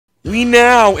We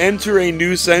now enter a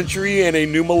new century and a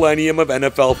new millennium of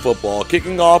NFL football,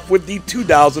 kicking off with the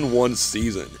 2001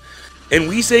 season. And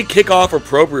we say kickoff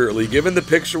appropriately given the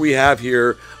picture we have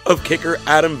here of kicker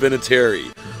Adam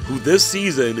Vinatieri, who this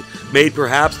season made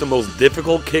perhaps the most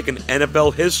difficult kick in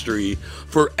NFL history,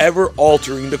 forever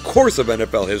altering the course of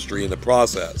NFL history in the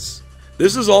process.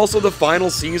 This is also the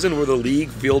final season where the league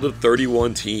fielded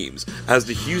 31 teams, as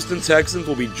the Houston Texans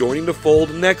will be joining the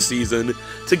fold next season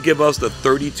to give us the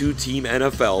 32-team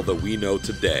NFL that we know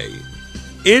today.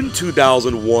 In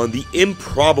 2001, the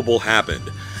improbable happened,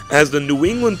 as the New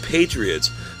England Patriots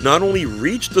not only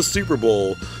reached the Super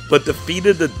Bowl, but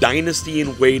defeated the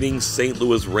dynasty-in-waiting St.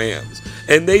 Louis Rams,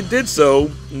 and they did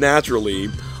so, naturally,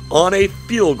 on a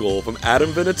field goal from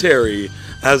Adam Vinatieri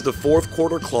as the fourth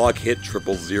quarter clock hit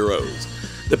triple zeros.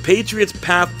 The Patriots'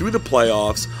 path through the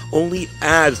playoffs only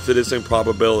adds to this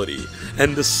improbability,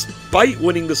 and despite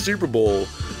winning the Super Bowl,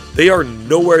 they are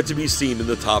nowhere to be seen in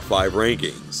the top 5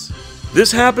 rankings.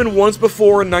 This happened once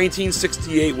before in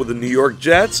 1968 with the New York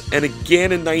Jets, and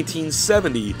again in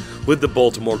 1970 with the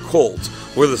Baltimore Colts,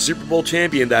 where the Super Bowl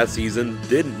champion that season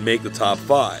didn't make the top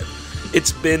 5.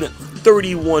 It's been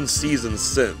 31 seasons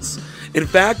since. In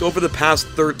fact, over the past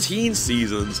 13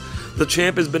 seasons, the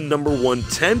champ has been number 1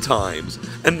 10 times,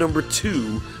 and number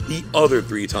 2 the other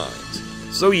 3 times.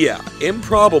 So yeah,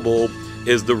 improbable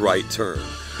is the right term.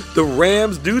 The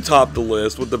Rams do top the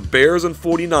list, with the Bears and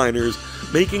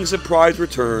 49ers making surprise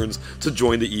returns to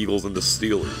join the Eagles and the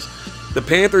Steelers. The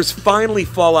Panthers finally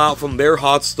fall out from their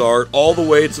hot start all the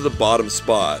way to the bottom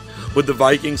spot, with the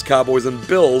Vikings, Cowboys, and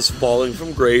Bills falling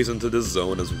from grace into the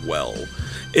zone as well.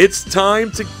 It's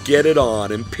time to get it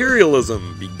on.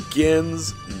 Imperialism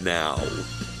begins now.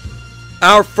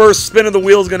 Our first spin of the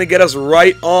wheel is going to get us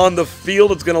right on the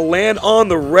field. It's going to land on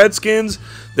the Redskins.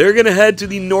 They're going to head to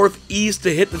the northeast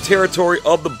to hit the territory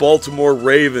of the Baltimore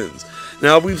Ravens.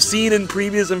 Now, we've seen in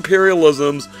previous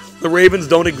Imperialisms, the Ravens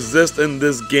don't exist in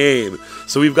this game,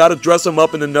 so we've got to dress them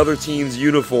up in another team's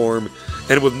uniform,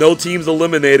 and with no teams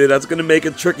eliminated, that's going to make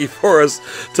it tricky for us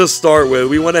to start with.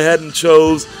 We went ahead and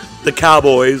chose the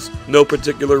Cowboys, no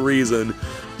particular reason.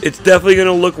 It's definitely going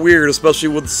to look weird, especially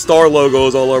with star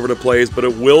logos all over the place, but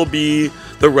it will be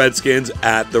the Redskins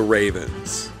at the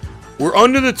Ravens. We're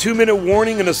under the 2-minute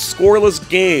warning in a scoreless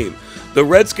game. The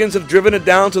Redskins have driven it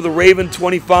down to the Raven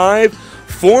 25.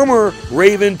 Former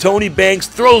Raven Tony Banks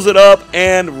throws it up,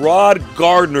 and Rod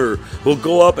Gardner will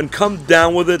go up and come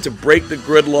down with it to break the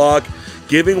gridlock,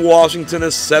 giving Washington a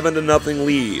 7-0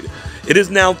 lead. It is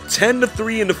now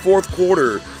 10-3 in the fourth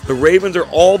quarter. The Ravens are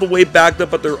all the way backed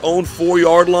up at their own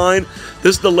 4-yard line.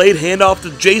 This delayed handoff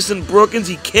to Jason Brookins.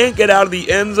 He can't get out of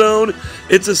the end zone.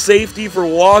 It's a safety for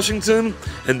Washington,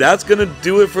 and that's going to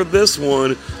do it for this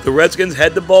one. The Redskins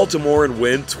head to Baltimore and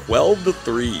win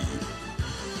 12-3.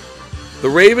 The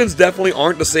Ravens definitely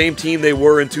aren't the same team they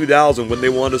were in 2000 when they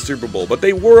won the Super Bowl, but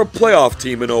they were a playoff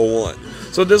team in 01.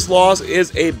 So this loss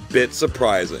is a bit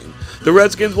surprising. The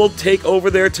Redskins will take over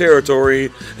their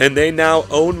territory, and they now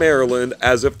own Maryland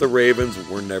as if the Ravens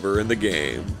were never in the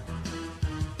game.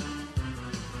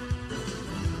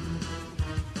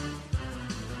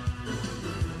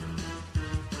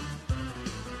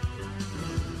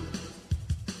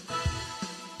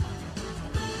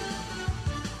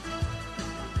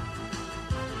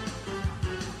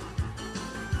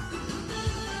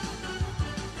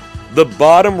 The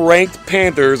bottom-ranked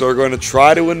Panthers are going to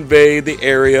try to invade the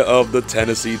area of the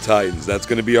Tennessee Titans. That's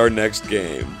going to be our next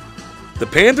game. The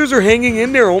Panthers are hanging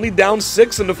in there, only down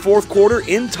 6 in the fourth quarter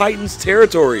in Titans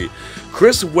territory.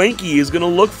 Chris Wenke is going to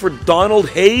look for Donald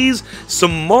Hayes.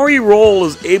 Samari Roll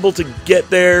is able to get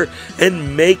there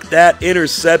and make that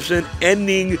interception,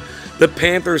 ending the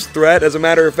Panthers' threat. As a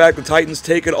matter of fact, the Titans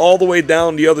take it all the way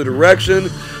down the other direction.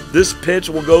 This pitch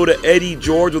will go to Eddie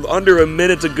George with under a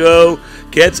minute to go.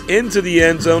 Gets into the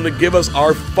end zone to give us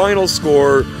our final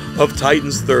score of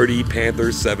Titans 30,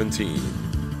 Panthers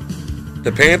 17.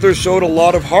 The Panthers showed a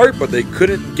lot of heart, but they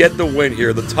couldn't get the win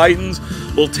here. The Titans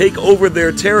will take over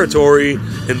their territory,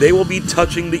 and they will be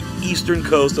touching the eastern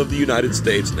coast of the United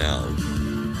States now.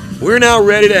 We're now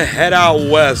ready to head out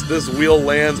west. This wheel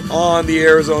lands on the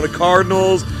Arizona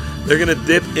Cardinals. They're going to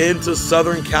dip into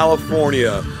Southern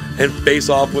California and face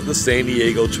off with the San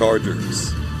Diego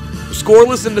Chargers.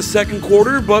 Scoreless in the second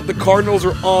quarter, but the Cardinals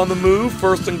are on the move.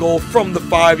 First and goal from the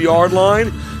 5-yard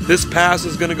line. This pass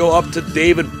is going to go up to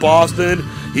David Boston.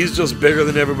 He's just bigger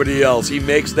than everybody else. He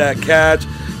makes that catch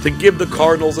to give the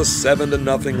Cardinals a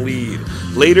 7-0 lead.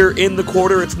 Later in the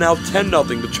quarter, it's now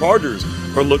 10-0. The Chargers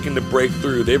are looking to break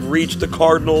through. They've reached the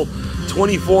Cardinal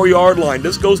 24-yard line.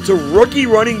 This goes to rookie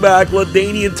running back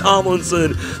LaDainian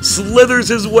Tomlinson. Slithers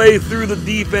his way through the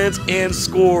defense and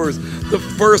scores the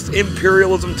first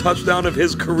Imperialism touchdown of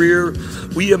his career.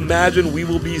 We imagine we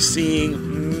will be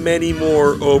seeing many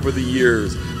more over the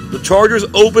years. The Chargers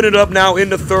open it up now in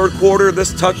the third quarter.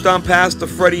 This touchdown pass to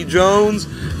Freddie Jones,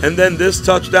 and then this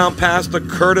touchdown pass to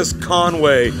Curtis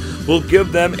Conway will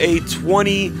give them a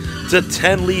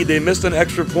 20-10 lead. They missed an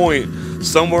extra point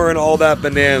somewhere in all that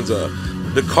bonanza.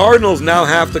 The Cardinals now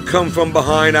have to come from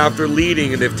behind after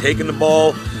leading, and they've taken the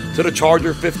ball to the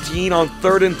Charger 15 on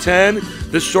 3rd and 10.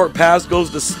 This short pass goes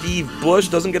to Steve Bush,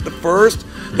 doesn't get the first.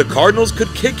 The Cardinals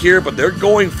could kick here, but they're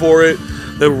going for it.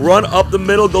 The run up the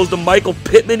middle goes to Michael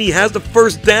Pittman. He has the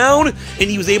first down, and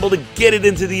he was able to get it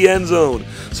into the end zone.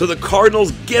 So the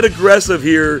Cardinals get aggressive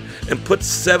here and put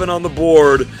 7 on the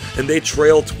board, and they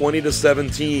trail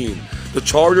 20-17. The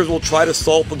Chargers will try to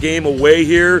salt the game away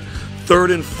here.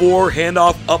 3rd and 4,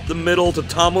 handoff up the middle to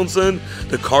Tomlinson.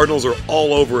 The Cardinals are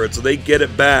all over it, so they get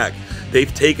it back.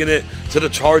 They've taken it to the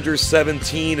Chargers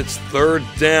 17. It's 3rd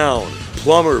down.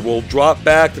 Plummer will drop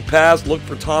back to pass, look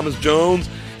for Thomas Jones.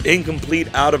 Incomplete,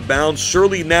 out of bounds.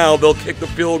 Surely now they'll kick the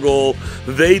field goal.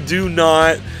 They do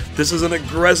not. This is an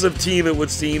aggressive team, it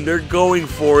would seem. They're going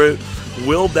for it.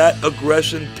 Will that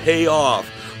aggression pay off?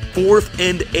 4th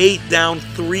and 8, down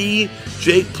 3.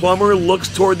 Jake Plummer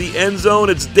looks toward the end zone.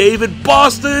 It's David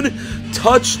Boston.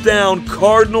 Touchdown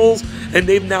Cardinals, and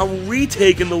they've now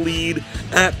retaken the lead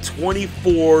at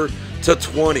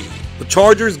 24-20. The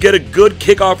Chargers get a good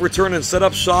kickoff return and set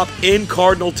up shop in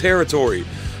Cardinal territory.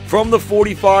 From the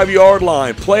 45-yard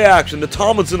line, play action to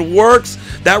Tomlinson works.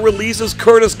 That releases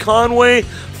Curtis Conway.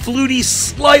 Flutie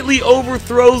slightly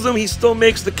overthrows him. He still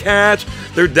makes the catch.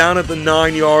 They're down at the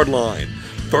 9-yard line.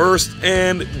 1st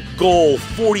and goal,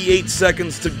 48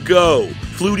 seconds to go.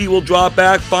 Flutie will drop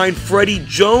back, find Freddie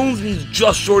Jones, and he's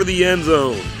just short of the end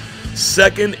zone.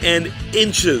 2nd and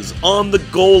inches on the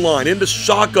goal line, into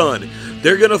shotgun.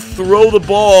 They're going to throw the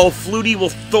ball. Flutie will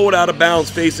throw it out of bounds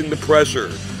facing the pressure.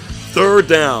 3rd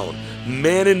down,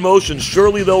 man in motion.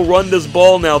 Surely they'll run this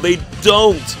ball now. They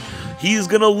don't. He's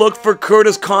going to look for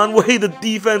Curtis Conway. The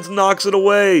defense knocks it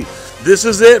away. This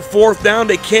is it. 4th down.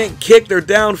 They can't kick. They're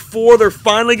down 4. They're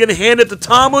finally going to hand it to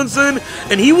Tomlinson,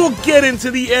 and he will get into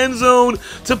the end zone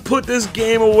to put this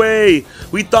game away.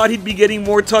 We thought he'd be getting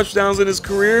more touchdowns in his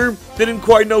career. Didn't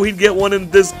quite know he'd get one in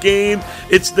this game.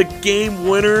 It's the game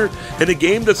winner, and a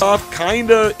game that's off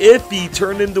kind of iffy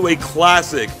turned into a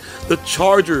classic. The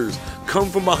Chargers come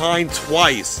from behind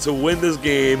twice to win this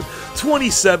game,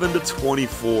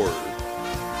 27-24.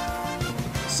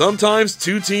 Sometimes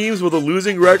two teams with a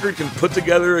losing record can put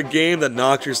together a game that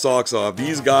knocks your socks off.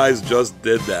 These guys just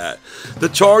did that. The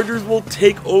Chargers will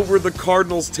take over the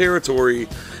Cardinals' territory,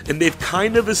 and they've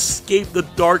kind of escaped the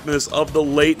darkness of the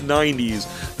late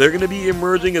 90s. They're going to be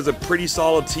emerging as a pretty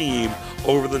solid team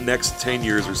over the next 10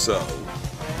 years or so.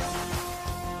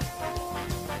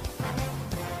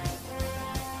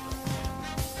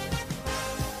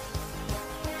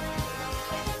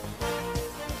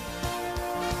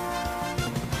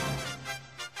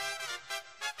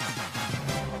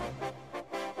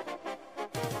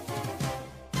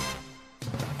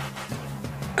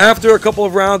 After a couple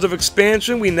of rounds of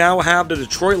expansion, we now have the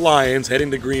Detroit Lions heading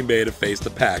to Green Bay to face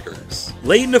the Packers.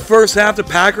 Late in the first half, the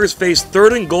Packers face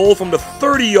 3rd and goal from the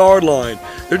 30-yard line.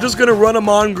 They're just going to run him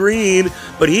on Green,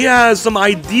 but he has some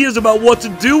ideas about what to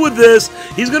do with this.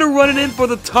 He's going to run it in for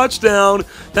the touchdown.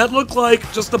 That looked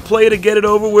like just a play to get it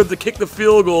over with to kick the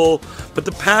field goal, but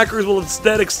the Packers will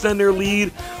instead extend their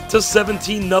lead to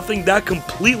 17-0. That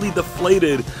completely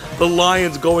deflated the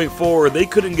Lions going forward. They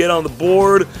couldn't get on the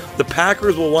board. The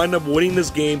Packers will wind up winning this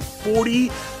game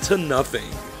 40-0.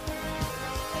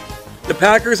 The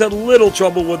Packers had little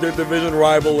trouble with their division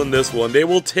rival in this one. They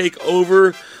will take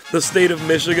over the state of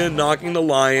Michigan, knocking the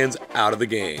Lions out of the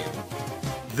game.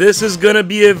 This is going to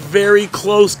be a very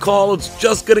close call. It's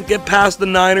just going to get past the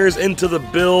Niners into the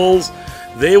Bills.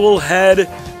 They will head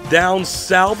down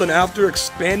south, and after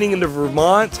expanding into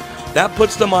Vermont, that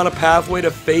puts them on a pathway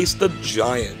to face the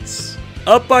Giants.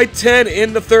 Up by 10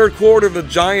 in the third quarter, the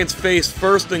Giants face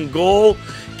 1st and goal.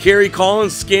 Kerry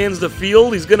Collins scans the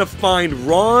field. He's going to find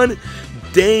Ron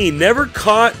Dane. Never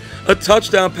caught a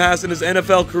touchdown pass in his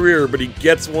NFL career, but he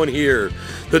gets one here.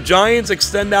 The Giants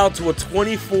extend out to a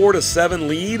 24-7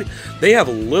 lead. They have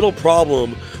little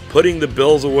problem putting the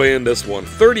Bills away in this one.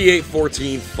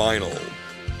 38-14 final.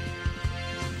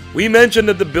 We mentioned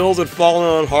that the Bills had fallen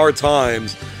on hard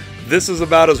times. This is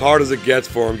about as hard as it gets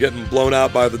for them, getting blown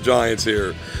out by the Giants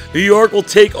here. New York will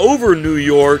take over New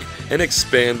York and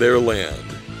expand their land.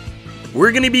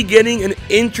 we're going to be getting an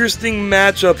interesting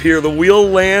matchup here. The wheel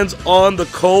lands on the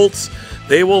Colts.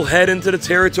 They will head into the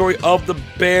territory of the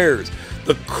Bears.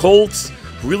 The Colts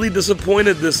really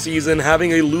disappointed this season,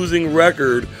 having a losing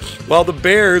record, while the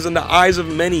Bears, in the eyes of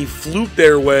many, fluked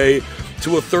their way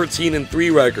to a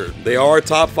 13-3 record. They are a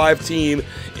top 5 team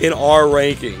in our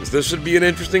rankings. This should be an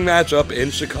interesting matchup in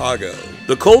Chicago.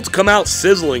 The Colts come out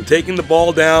sizzling, taking the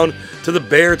ball down to the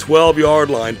Bear 12-yard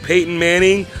line. Peyton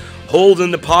Manning holds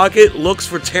in the pocket, looks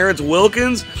for Terrence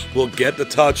Wilkins, will get the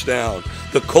touchdown.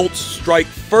 The Colts strike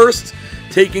first,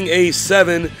 taking a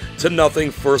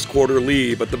 7-0 first quarter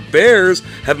lead. But the Bears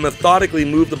have methodically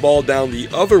moved the ball down the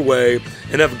other way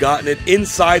and have gotten it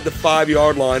inside the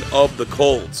 5-yard line of the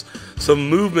Colts. Some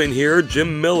movement here.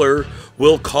 Jim Miller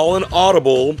will call an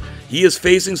audible. He is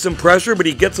facing some pressure, but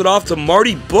he gets it off to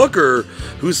Marty Booker,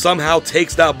 who somehow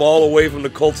takes that ball away from the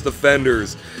Colts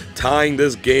defenders, tying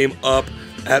this game up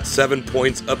at 7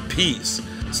 points apiece.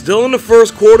 Still in the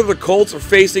first quarter, the Colts are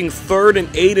facing 3rd and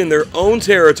 8 in their own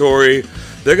territory.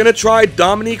 They're going to try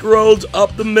Dominique Rhodes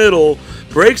up the middle.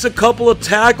 Breaks a couple of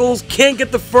tackles. Can't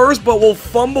get the first, but will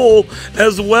fumble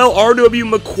as well. R.W.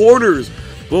 McQuarters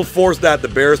will force that. The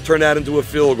Bears turn that into a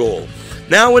field goal.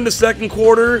 Now in the second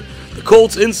quarter, the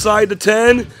Colts inside the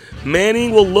 10.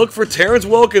 Manning will look for Terrence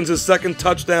Wilkins, his second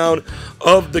touchdown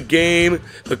of the game.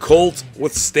 The Colts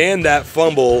withstand that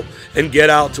fumble and get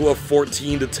out to a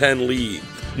 14-10 lead.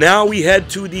 Now we head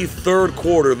to the third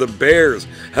quarter. The Bears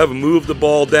have moved the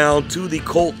ball down to the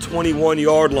Colt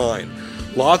 21-yard line.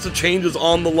 Lots of changes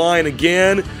on the line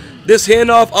again. This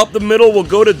handoff up the middle will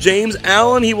go to James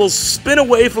Allen. He will spin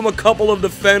away from a couple of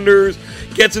defenders,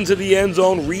 gets into the end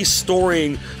zone,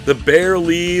 restoring the Bear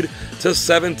lead to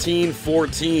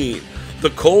 17-14. The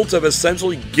Colts have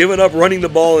essentially given up running the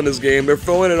ball in this game. They're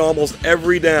throwing it almost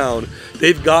every down.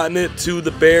 They've gotten it to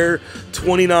the Bear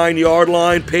 29-yard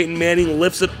line. Peyton Manning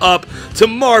lifts it up to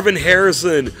Marvin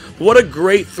Harrison. What a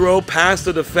great throw past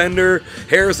the defender.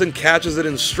 Harrison catches it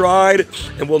in stride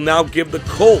and will now give the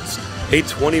Colts a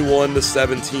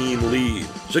 21-17 lead.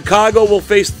 Chicago will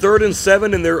face 3rd and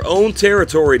 7 in their own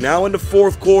territory now in the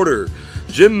fourth quarter.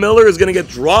 Jim Miller is going to get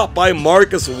dropped by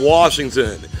Marcus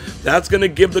Washington. That's going to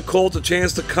give the Colts a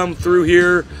chance to come through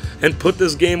here and put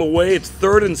this game away. It's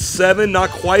 3rd and 7, not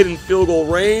quite in field goal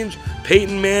range.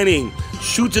 Peyton Manning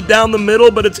shoots it down the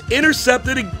middle, but it's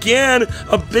intercepted again.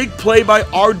 A big play by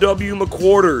R.W.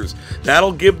 McQuarters.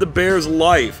 That'll give the Bears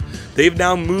life. They've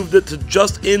now moved it to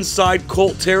just inside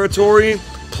Colt territory.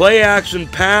 Play action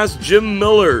pass. Jim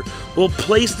Miller will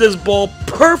place this ball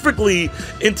perfectly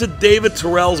into David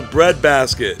Terrell's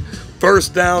breadbasket.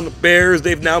 First down, Bears.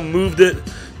 They've now moved it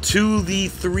to the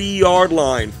 3-yard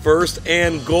line. 1st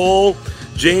and goal.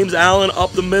 James Allen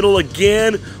up the middle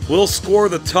again will score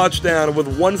the touchdown. With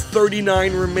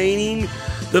 1:39 remaining,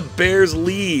 the Bears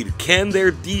lead. Can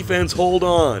their defense hold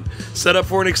on? Set up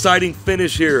for an exciting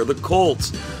finish here. The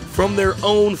Colts from their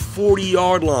own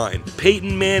 40-yard line.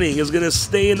 Peyton Manning is going to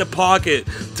stay in the pocket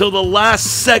till the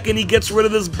last second. He gets rid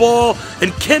of this ball,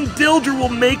 and Ken Dilger will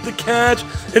make the catch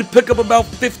and pick up about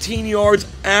 15 yards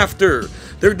after.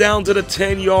 They're down to the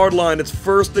 10-yard line. It's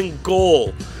 1st and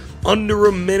goal. Under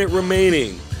a minute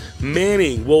remaining.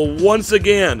 Manning will once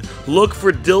again look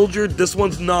for Dilger. This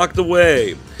one's knocked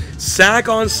away. Sack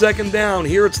on 2nd down.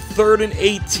 Here it's 3rd and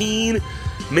 18.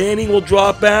 Manning will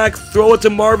drop back, throw it to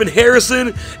Marvin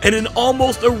Harrison, and in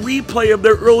almost a replay of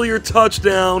their earlier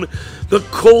touchdown, the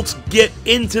Colts get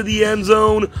into the end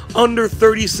zone. Under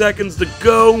 30 seconds to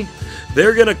go.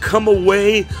 They're going to come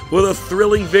away with a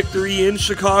thrilling victory in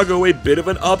Chicago. A bit of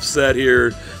an upset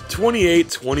here,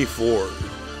 28-24.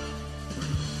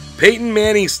 Peyton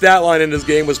Manning's stat line in this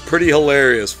game was pretty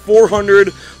hilarious.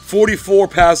 444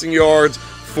 passing yards,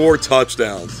 4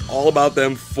 touchdowns. All about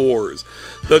them fours.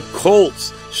 The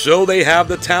Colts show they have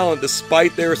the talent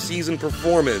despite their season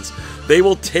performance. They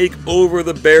will take over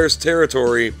the Bears'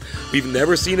 territory. We've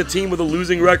never seen a team with a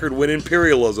losing record win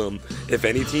Imperialism. If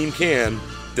any team can,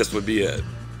 this would be it.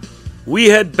 We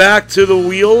head back to the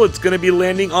wheel. It's going to be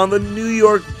landing on the New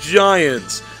York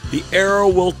Giants. The arrow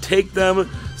will take them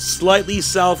slightly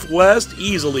southwest,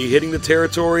 easily hitting the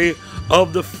territory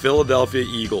of the Philadelphia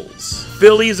Eagles.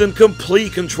 Philly's in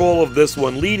complete control of this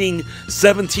one, leading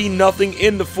 17-0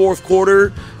 in the fourth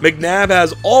quarter. McNabb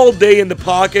has all day in the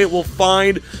pocket, will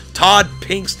find Todd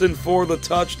Pinkston for the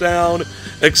touchdown,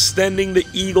 extending the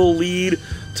Eagle lead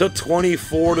to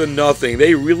 24-0.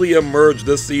 They really emerged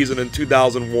this season in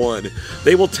 2001.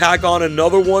 They will tack on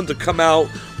another one to come out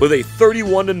with a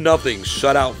 31-0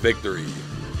 shutout victory.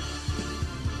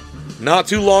 Not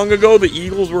too long ago, the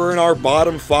Eagles were in our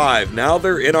bottom 5. Now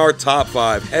they're in our top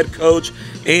 5. Head coach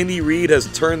Andy Reid has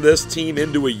turned this team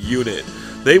into a unit.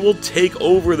 They will take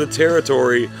over the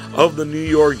territory of the New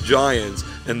York Giants,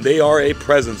 and they are a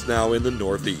presence now in the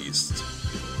Northeast.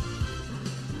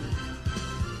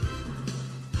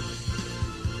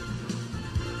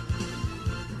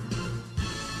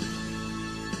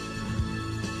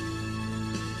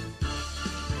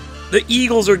 The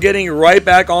Eagles are getting right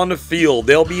back on the field.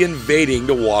 They'll be invading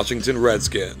the Washington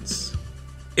Redskins.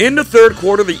 In the third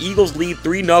quarter, the Eagles lead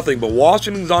 3-0, but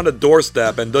Washington's on the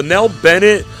doorstep, and Donnell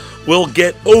Bennett will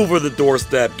get over the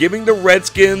doorstep, giving the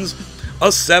Redskins a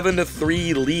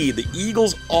 7-3 lead. The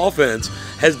Eagles' offense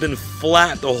has been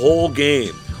flat the whole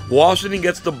game. Washington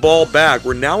gets the ball back.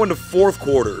 We're now in the fourth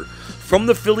quarter. From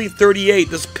the Philly 38,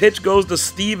 this pitch goes to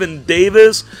Steven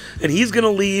Davis, and he's going to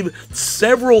leave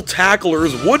several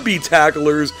tacklers, would-be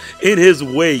tacklers, in his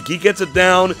wake. He gets it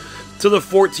down to the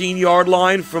 14-yard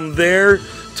line. From there,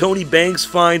 Tony Banks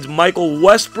finds Michael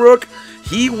Westbrook.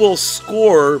 He will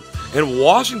score, and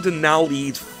Washington now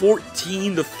leads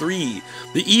 14-3.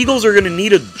 The Eagles are going to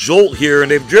need a jolt here, and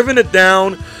they've driven it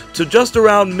down to just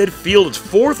around midfield. It's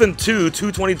 4th and 2,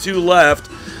 2:22 left.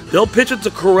 They'll pitch it to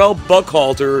Correll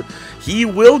Buckhalter. He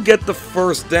will get the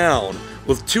first down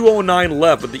with 2:09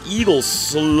 left, but the Eagles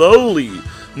slowly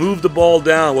move the ball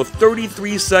down with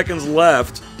 33 seconds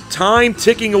left. Time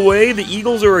ticking away. The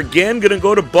Eagles are again going to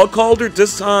go to Buckhalter,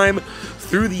 this time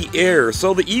through the air.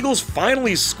 So the Eagles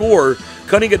finally score,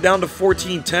 cutting it down to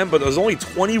 14-10, but there's only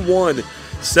 21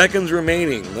 seconds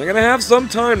remaining. They're going to have some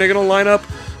time. They're going to line up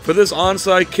for this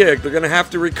onside kick. They're going to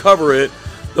have to recover it.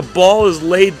 The ball is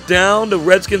laid down. The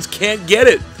Redskins can't get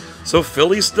it. So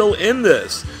Philly's still in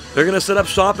this. They're going to set up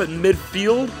shop at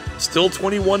midfield. Still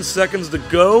 21 seconds to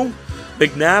go.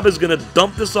 McNabb is going to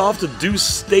dump this off to Deuce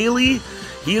Staley.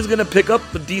 He is going to pick up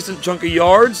a decent chunk of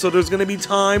yards, so there's going to be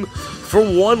time for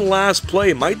one last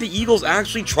play. Might the Eagles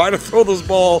actually try to throw this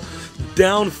ball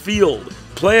downfield?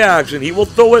 Play action. He will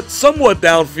throw it somewhat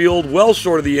downfield, well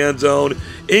short of the end zone.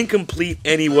 Incomplete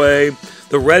anyway.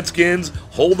 The Redskins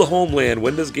hold the homeland,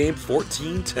 win this game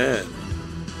 14-10.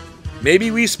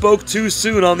 Maybe we spoke too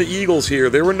soon on the Eagles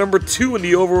here. They were number 2 in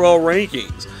the overall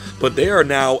rankings, but they are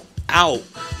now out.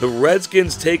 The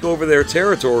Redskins take over their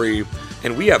territory,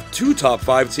 and we have 2 top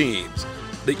 5 teams,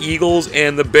 the Eagles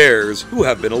and the Bears, who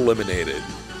have been eliminated.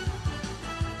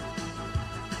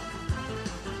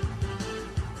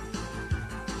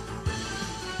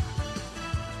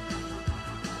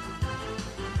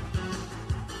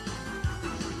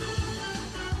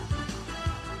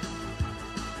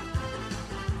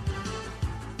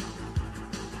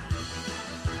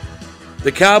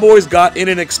 The Cowboys got in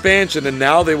an expansion, and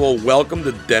now they will welcome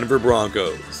the Denver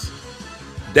Broncos.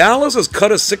 Dallas has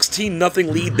cut a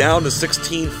 16-0 lead down to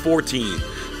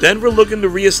 16-14. Denver looking to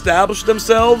reestablish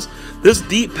themselves. This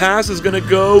deep pass is going to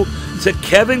go to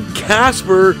Kevin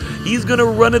Casper. He's going to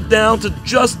run it down to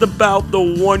just about the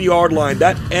 1-yard line.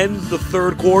 That ends the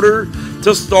third quarter.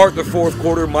 To start the fourth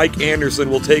quarter, Mike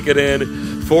Anderson will take it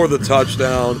in for the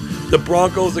touchdown. The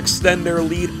Broncos extend their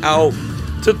lead out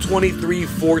to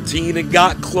 23-14. It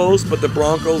got close, but the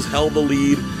Broncos held the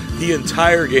lead the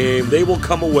entire game. They will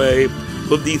come away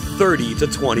with the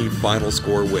 30-20 final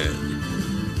score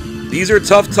win. These are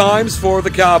tough times for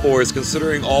the Cowboys,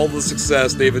 considering all the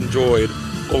success they've enjoyed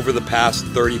over the past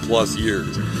 30-plus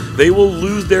years. They will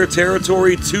lose their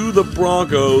territory to the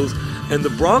Broncos, and the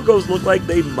Broncos look like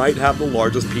they might have the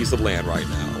largest piece of land right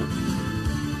now.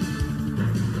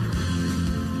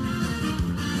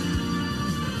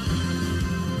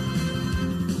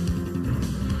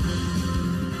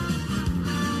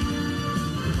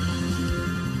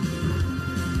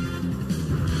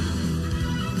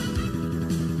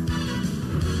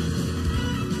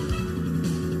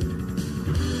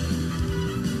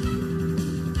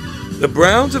 The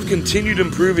Browns have continued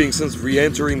improving since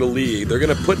re-entering the league. They're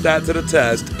going to put that to the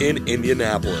test in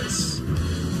Indianapolis.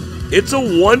 It's a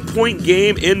 1-point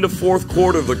game in the fourth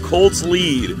quarter. The Colts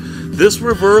lead. This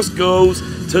reverse goes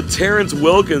to Terrence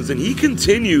Wilkins, and he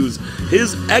continues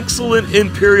his excellent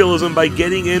imperialism by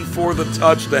getting in for the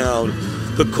touchdown.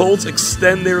 The Colts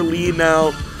extend their lead now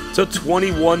to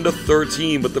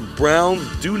 21-13, but the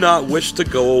Browns do not wish to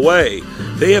go away.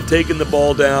 They have taken the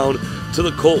ball down to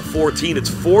the Colt 14. It's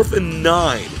 4th and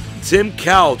 9. Tim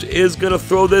Couch is going to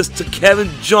throw this to Kevin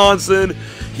Johnson.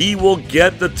 He will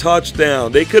get the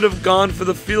touchdown. They could have gone for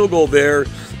the field goal there,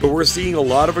 but we're seeing a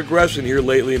lot of aggression here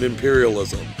lately in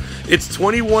imperialism. It's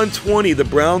 21-20. The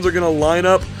Browns are going to line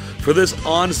up for this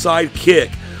onside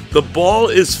kick. The ball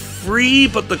is free,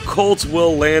 but the Colts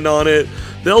will land on it.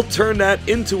 They'll turn that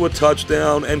into a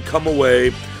touchdown and come away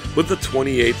with the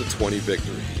 28-20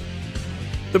 victory.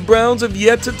 The Browns have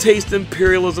yet to taste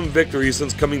imperialism victory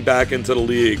since coming back into the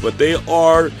league, but they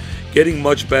are getting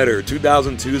much better.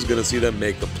 2002 is going to see them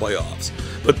make the playoffs.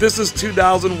 But this is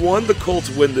 2001, the Colts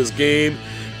win this game,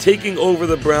 taking over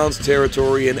the Browns'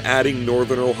 territory and adding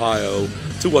Northern Ohio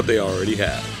to what they already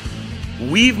had.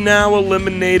 We've now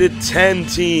eliminated 10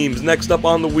 teams. Next up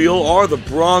on the wheel are the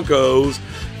Broncos.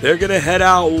 They're going to head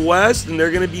out west, and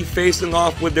they're going to be facing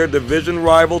off with their division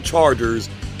rival Chargers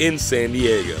in San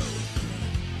Diego.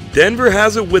 Denver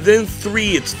has it within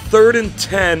 3. It's 3rd and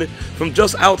 10 from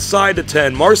just outside the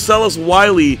 10. Marcellus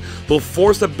Wiley will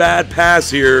force a bad pass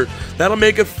here. That'll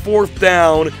make it 4th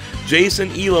down. Jason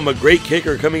Elam, a great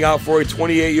kicker, coming out for a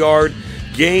 28-yard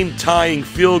game-tying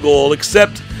field goal,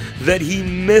 except that he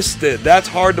missed it. That's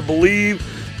hard to believe.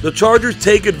 The Chargers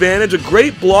take advantage. A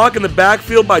great block in the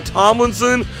backfield by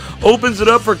Tomlinson opens it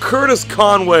up for Curtis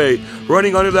Conway,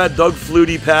 running under that Doug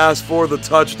Flutie pass for the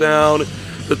touchdown.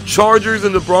 The Chargers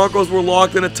and the Broncos were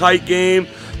locked in a tight game.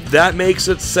 That makes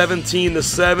it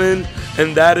 17-7,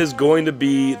 and that is going to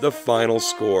be the final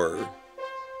score.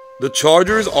 The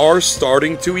Chargers are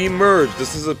starting to emerge.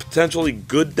 This is a potentially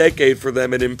good decade for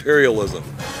them in imperialism.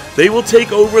 They will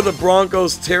take over the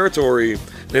Broncos' territory,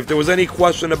 and if there was any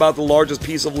question about the largest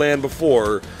piece of land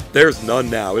before, there's none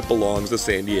now. It belongs to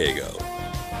San Diego.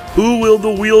 Who will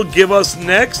the wheel give us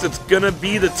next? It's going to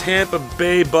be the Tampa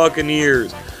Bay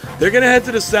Buccaneers. They're going to head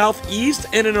to the southeast,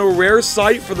 and in a rare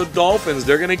sight for the Dolphins,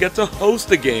 they're going to get to host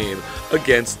a game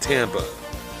against Tampa.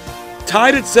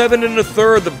 Tied at 7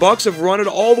 1/3, the Bucs have run it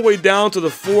all the way down to the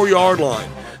 4-yard line.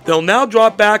 They'll now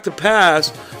drop back to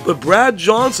pass, but Brad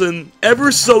Johnson,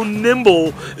 ever so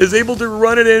nimble, is able to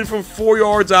run it in from 4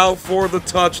 yards out for the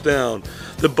touchdown.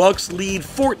 The Bucs lead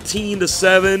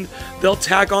 14-7. They'll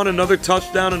tack on another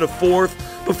touchdown in the 4th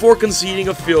before conceding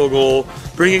a field goal,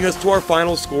 bringing us to our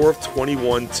final score of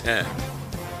 21-10.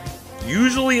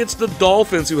 Usually it's the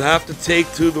Dolphins who have to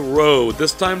take to the road.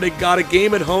 This time they got a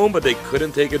game at home, but they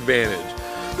couldn't take advantage.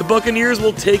 The Buccaneers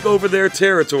will take over their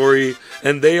territory,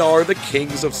 and they are the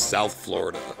Kings of South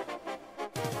Florida.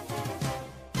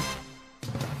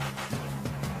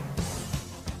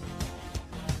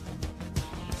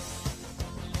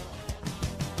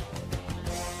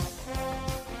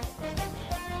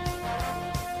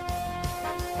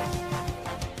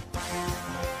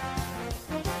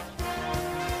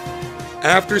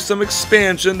 After some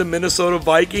expansion, the Minnesota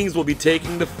Vikings will be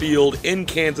taking the field in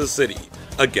Kansas City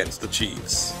against the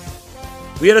Chiefs.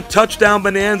 We had a touchdown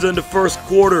bonanza in the first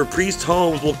quarter. Priest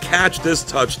Holmes will catch this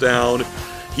touchdown.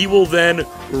 He will then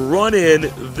run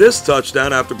in this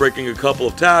touchdown after breaking a couple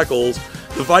of tackles.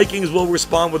 The Vikings will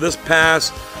respond with this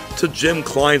pass to Jim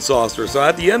Kleinsaucer. So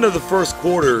at the end of the first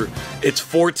quarter, it's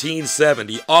 14-7.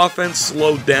 The offense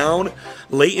slowed down.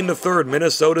 Late in the third,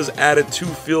 Minnesota's added 2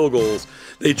 field goals.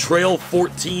 They trail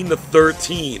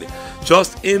 14-13.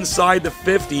 Just inside the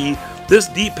 50, this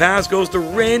deep pass goes to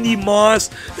Randy Moss.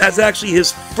 That's actually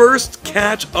his first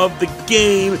catch of the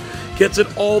game. Gets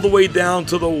it all the way down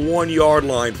to the 1-yard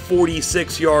line.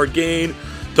 46-yard gain.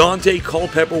 Dante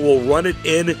Culpepper will run it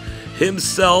in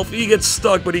himself. He gets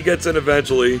stuck, but he gets in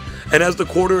eventually. And as the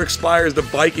quarter expires, the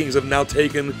Vikings have now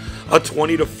taken a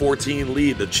 20-14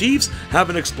 lead. The Chiefs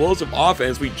have an explosive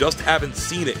offense. We just haven't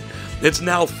seen it. It's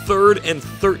now 3rd and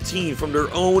 13 from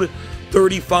their own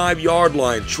 35-yard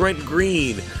line. Trent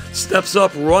Green steps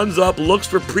up, runs up, looks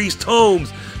for Priest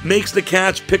Holmes, makes the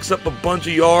catch, picks up a bunch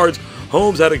of yards.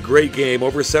 Holmes had a great game,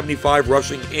 over 75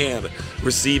 rushing and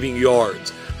receiving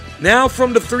yards. Now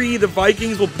from the 3, the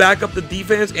Vikings will back up the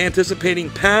defense, anticipating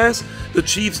pass. The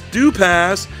Chiefs do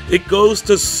pass. It goes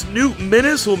to Snoop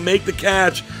Minnis, who will make the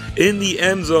catch in the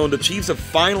end zone. The Chiefs have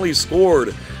finally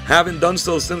scored, haven't done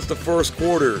so since the first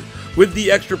quarter. With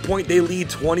the extra point, they lead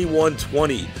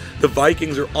 21-20. The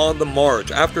Vikings are on the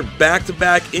march. After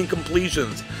back-to-back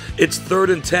incompletions, it's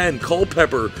 3rd and 10.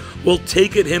 Culpepper will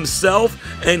take it himself,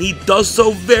 and he does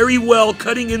so very well,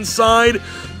 cutting inside,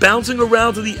 bouncing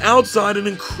around to the outside. An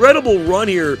incredible run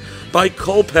here by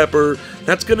Culpepper.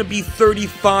 That's going to be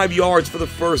 35 yards for the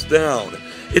first down.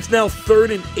 It's now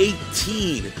 3rd and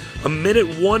 18. A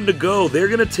minute 1 to go. They're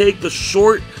going to take the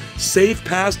short, safe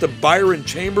pass to Byron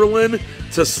Chamberlain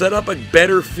to set up a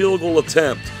better field goal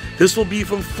attempt. This will be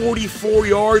from 44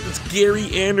 yards. It's Gary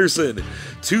Anderson.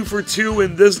 2 for 2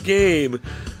 in this game.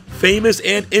 Famous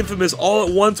and infamous all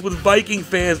at once with Viking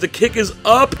fans. The kick is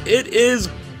up. It is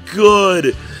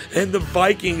good. And the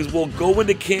Vikings will go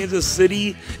into Kansas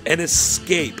City and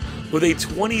escape with a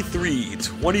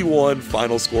 23-21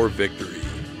 final score victory.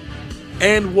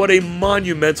 And what a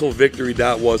monumental victory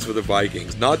that was for the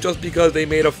Vikings. Not just because they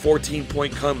made a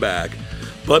 14-point comeback,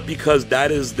 but because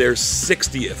that is their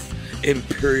 60th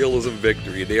Imperialism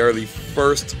victory. They are the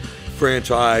first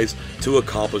franchise to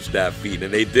accomplish that feat,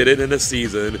 and they did it in a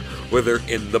season where they're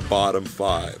in the bottom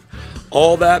 5.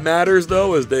 All that matters,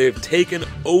 though, is they've taken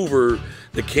over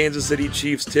the Kansas City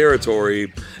Chiefs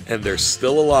territory, and they're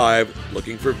still alive,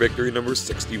 looking for victory number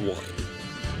 61.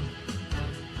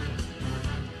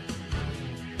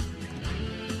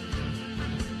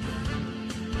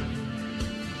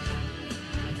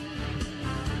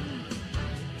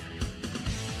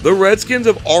 The Redskins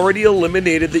have already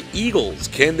eliminated the Eagles.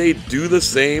 Can they do the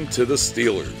same to the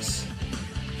Steelers?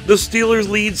 The Steelers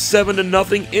lead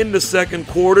 7-0 in the second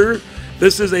quarter.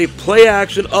 This is a play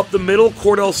action up the middle.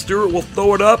 Cordell Stewart will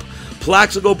throw it up.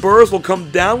 Plaxico Burress will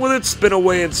come down with it, spin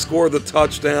away, and score the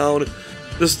touchdown.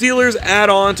 The Steelers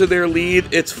add on to their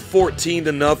lead. It's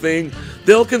 14-0.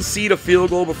 They'll concede a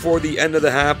field goal before the end of the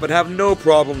half, but have no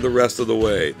problem the rest of the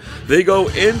way. They go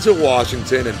into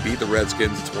Washington and beat the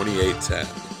Redskins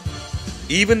 28-10.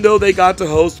 Even though they got to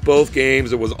host both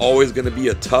games, it was always going to be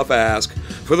a tough ask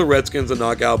for the Redskins to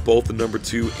knock out both the number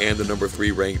 2 and the number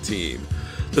 3 ranked team.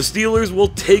 The Steelers will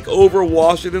take over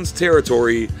Washington's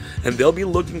territory, and they'll be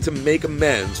looking to make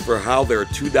amends for how their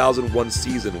 2001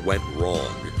 season went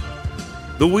wrong.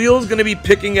 The wheel's going to be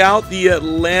picking out the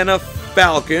Atlanta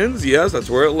Falcons. Yes, that's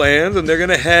where it lands, and they're going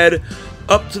to head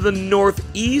up to the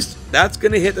northeast. That's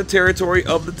going to hit the territory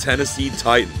of the Tennessee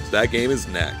Titans. That game is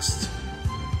next.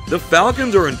 The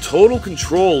Falcons are in total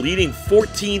control, leading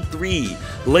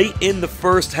 14-3 late in the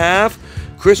first half.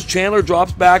 Chris Chandler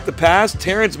drops back the pass.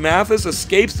 Terrence Mathis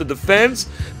escapes the defense,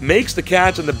 makes the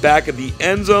catch in the back of the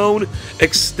end zone,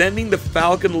 extending the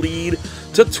Falcon lead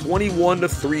to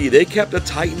 21-3. They kept the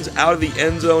Titans out of the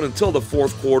end zone until the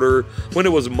fourth quarter, when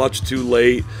it was much too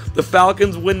late. The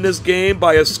Falcons win this game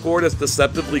by a score that's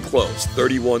deceptively close,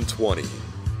 31-20.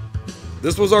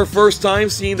 This was our first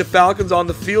time seeing the Falcons on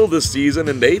the field this season,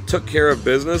 and they took care of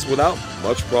business without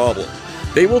much problem.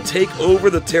 They will take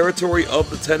over the territory of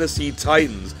the Tennessee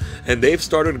Titans, and they've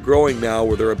started growing now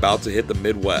where they're about to hit the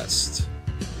Midwest.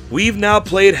 We've now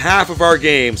played half of our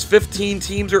games. 15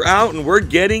 teams are out, and we're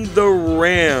getting the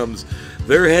Rams.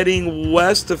 They're heading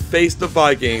west to face the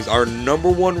Vikings. Our number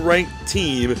 1 ranked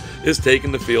team is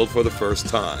taking the field for the first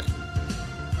time.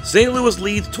 St. Louis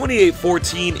leads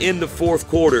 28-14 in the fourth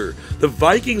quarter. The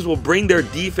Vikings will bring their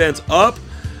defense up.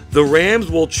 The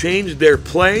Rams will change their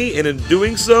play, and in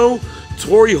doing so,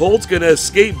 Torrey Holt's going to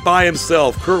escape by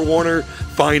himself. Kurt Warner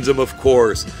finds him, of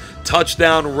course.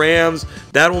 Touchdown Rams.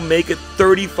 That will make it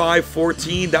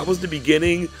 35-14. That was the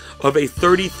beginning of a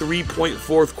 33-point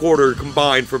fourth quarter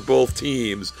combined for both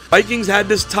teams. Vikings had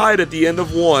this tied at the end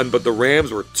of one, but the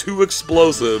Rams were too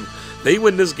explosive. They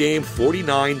win this game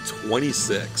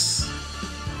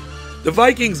 49-26. The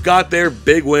Vikings got their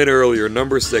big win earlier,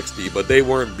 number 60, but they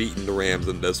weren't beating the Rams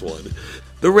in this one.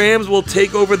 The Rams will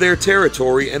take over their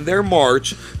territory, and their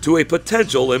march to a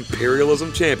potential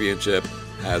Imperialism championship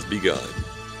has begun.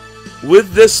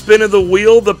 With this spin of the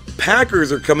wheel, the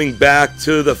Packers are coming back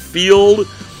to the field.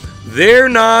 They're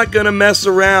not going to mess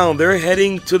around. They're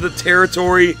heading to the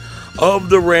territory of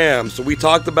the Rams. So we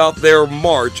talked about their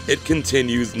march. It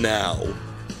continues now.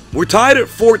 We're tied at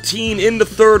 14 in the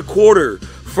third quarter.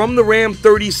 From the Ram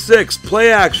 36,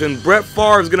 play action. Brett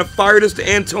Favre is going to fire this to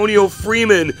Antonio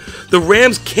Freeman. The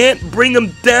Rams can't bring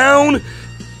him down.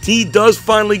 He does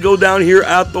finally go down here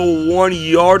at the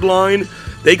 1-yard line.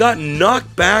 They got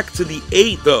knocked back to the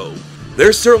 8, though.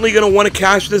 They're certainly going to want to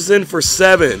cash this in for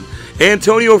 7.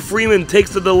 Antonio Freeman takes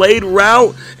the delayed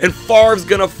route, and Favre's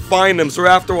going to find him. So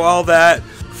after all that,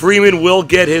 Freeman will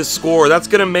get his score. That's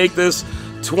going to make this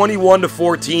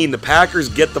 21-14. The Packers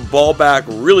get the ball back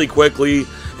really quickly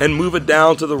and move it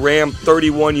down to the Ram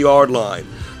 31-yard line.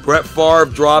 Brett Favre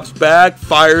drops back,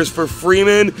 fires for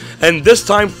Freeman, and this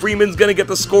time Freeman's going to get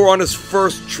the score on his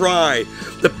first try.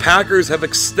 The Packers have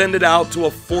extended out to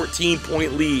a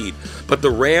 14-point lead, but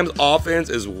the Rams' offense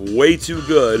is way too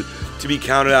good to be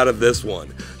counted out of this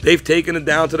one. They've taken it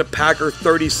down to the Packer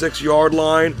 36-yard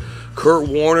line. Kurt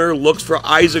Warner looks for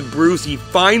Isaac Bruce. He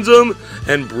finds him,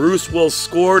 and Bruce will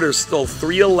score. There's still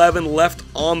 3:11 left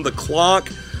on the clock.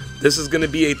 This is going to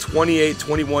be a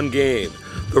 28-21 game.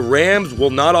 The Rams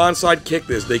will not onside kick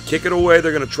this. They kick it away.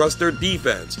 They're going to trust their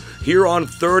defense. Here on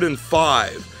 3rd and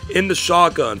 5, in the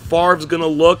shotgun, Favre's going to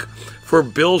look for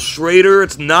Bill Schrader.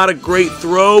 It's not a great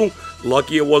throw.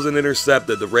 Lucky it wasn't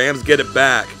intercepted. The Rams get it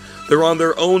back. They're on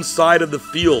their own side of the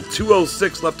field.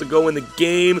 2:06 left to go in the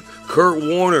game. Kurt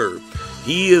Warner,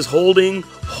 he is holding,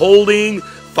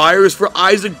 fires for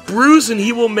Isaac Bruce, and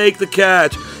he will make the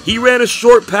catch. He ran a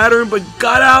short pattern, but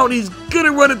got out, and he's going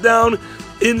to run it down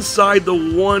inside the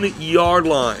 1-yard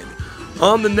line.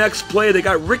 On the next play, they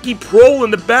got Ricky Prohl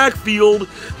in the backfield.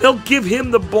 They'll give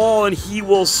him the ball and he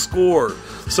will score.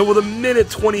 So with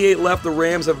 1:28 left, the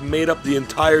Rams have made up the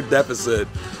entire deficit.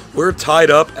 We're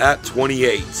tied up at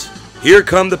 28. Here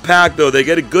come the Pack, though. They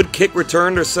get a good kick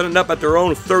return. They're setting up at their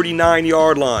own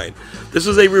 39-yard line. This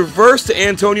is a reverse to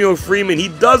Antonio Freeman. He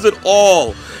does it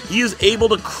all. He is able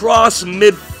to cross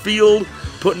midfield,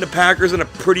 putting the Packers in a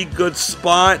pretty good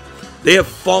spot. They have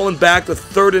fallen back to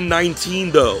 3rd and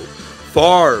 19, though.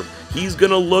 Favre, he's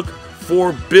going to look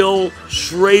for Bill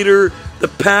Schrader. The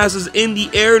pass is in the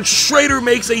air, and Schrader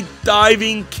makes a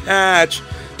diving catch.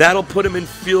 That'll put him in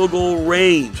field goal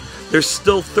range. There's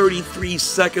still 33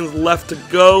 seconds left to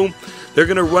go. They're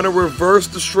going to run a reverse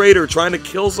to Schrader, trying to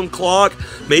kill some clock,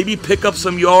 maybe pick up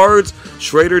some yards.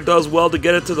 Schrader does well to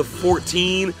get it to the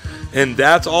 14, and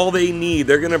that's all they need.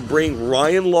 They're going to bring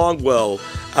Ryan Longwell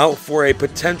out for a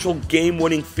potential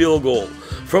game-winning field goal.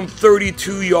 From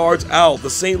 32 yards out, the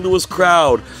St. Louis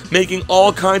crowd making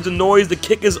all kinds of noise. The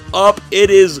kick is up. It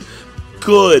is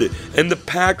good. And the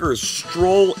Packers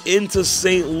stroll into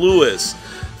St. Louis,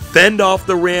 fend off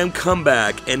the Ram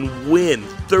comeback, and win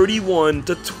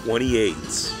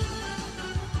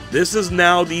 31-28. This is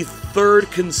now the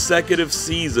 3rd consecutive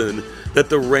season that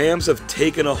the Rams have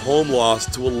taken a home loss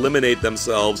to eliminate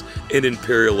themselves in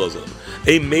Imperialism.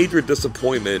 A major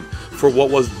disappointment for what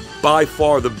was by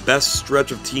far the best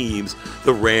stretch of teams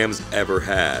the Rams ever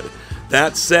had.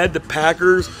 That said, the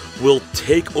Packers will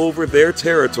take over their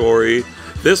territory.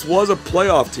 This was a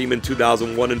playoff team in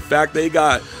 2001. In fact, they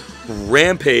got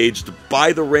rampaged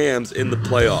by the Rams in the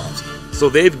playoffs. So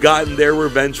they've gotten their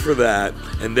revenge for that,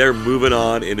 and they're moving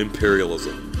on in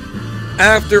Imperialism.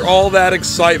 After all that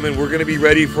excitement, we're going to be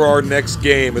ready for our next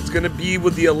game. It's going to be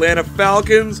with the Atlanta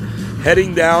Falcons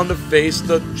heading down to face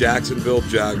the Jacksonville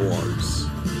Jaguars.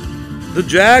 The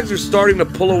Jags are starting to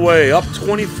pull away, up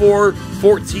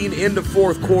 24-14 in the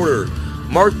 4th quarter.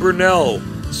 Mark Brunell,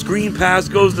 screen pass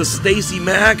goes to Stacey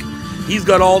Mack. He's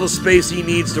got all the space he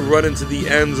needs to run into the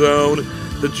end zone.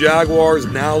 The Jaguars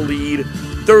now lead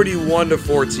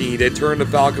 31-14. They turn the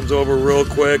Falcons over real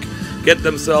quick, get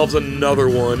themselves another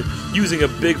one, using a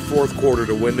big 4th quarter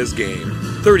to win this game,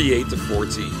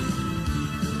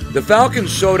 38-14. The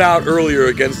Falcons showed out earlier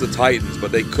against the Titans,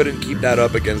 but they couldn't keep that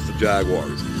up against the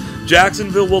Jaguars.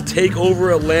 Jacksonville will take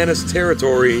over Atlanta's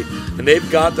territory, and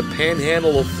they've got the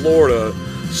panhandle of Florida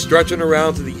stretching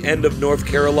around to the end of North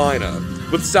Carolina,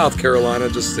 with South Carolina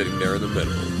just sitting there in the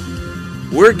middle.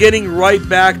 We're getting right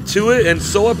back to it, and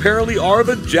so apparently are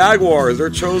the Jaguars. They're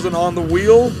chosen on the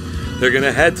wheel. They're going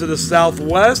to head to the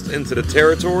southwest into the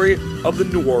territory of the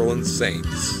New Orleans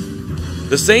Saints.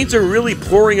 The Saints are really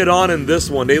pouring it on in this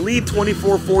one. They lead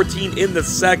 24-14 in the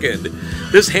 2nd.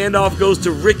 This handoff goes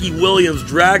to Ricky Williams,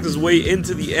 drags his way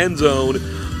into the end zone.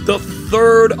 The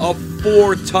 3rd of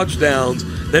 4 touchdowns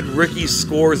that Ricky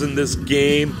scores in this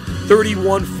game.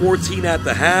 31-14 at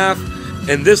the half.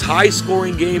 And this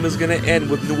high-scoring game is going to end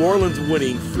with New Orleans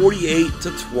winning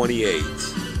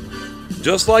 48-28.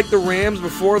 Just like the Rams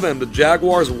before them, the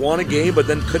Jaguars won a game but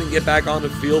then couldn't get back on the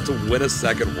field to win a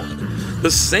second one. The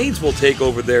Saints will take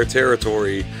over their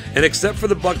territory, and except for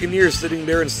the Buccaneers sitting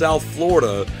there in South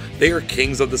Florida, they are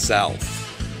kings of the South.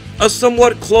 A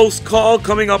somewhat close call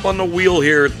coming up on the wheel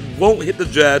here. It won't hit the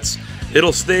Jets.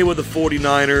 It'll stay with the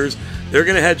 49ers. They're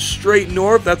going to head straight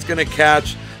north. That's going to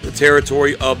catch the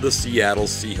territory of the Seattle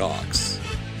Seahawks.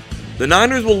 The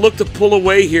Niners will look to pull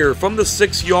away here from the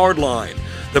 6-yard line.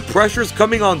 The pressure's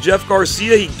coming on Jeff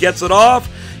Garcia. He gets it off.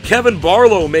 Kevin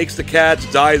Barlow makes the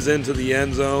catch, dives into the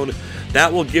end zone.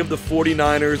 That will give the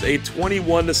 49ers a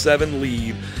 21-7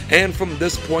 lead, and from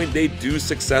this point they do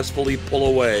successfully pull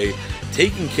away,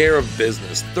 taking care of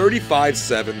business.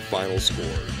 35-7 final score.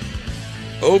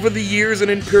 Over the years in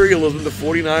Imperialism, the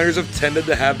 49ers have tended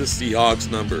to have the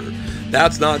Seahawks number.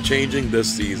 That's not changing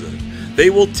this season. They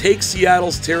will take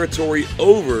Seattle's territory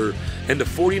over, and the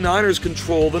 49ers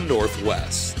control the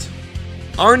Northwest.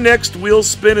 Our next wheel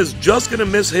spin is just going to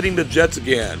miss hitting the Jets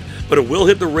again, but it will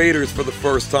hit the Raiders for the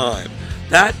first time.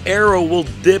 That arrow will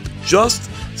dip just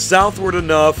southward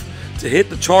enough to hit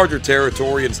the Charger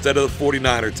territory instead of the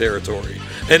 49er territory.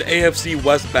 An AFC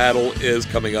West battle is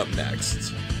coming up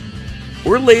next.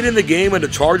 We're late in the game and the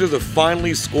Chargers have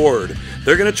finally scored.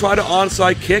 They're going to try to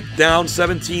onside kick down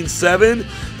 17-7,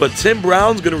 but Tim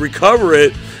Brown's going to recover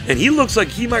it, and he looks like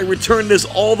he might return this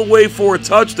all the way for a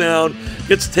touchdown.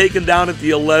 Gets taken down at the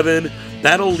 11.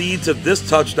 That'll lead to this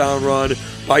touchdown run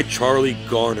by Charlie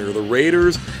Garner. The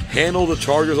Raiders handle the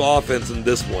Chargers offense in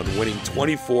this one, winning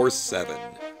 24-7.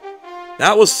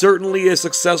 That was certainly a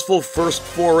successful first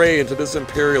foray into this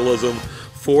Imperialism.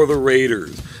 for the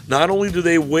Raiders. Not only do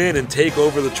they win and take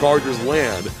over the Chargers'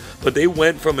 land, but they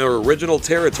went from their original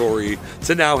territory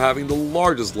to now having the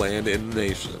largest land in the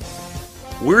nation.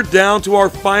 We're down to our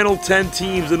final 10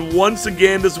 teams, and once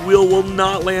again this wheel will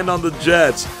not land on the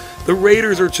Jets. The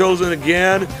Raiders are chosen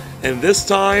again, and this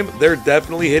time they're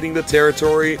definitely hitting the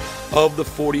territory of the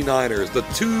 49ers. The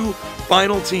two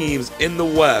final teams in the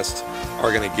West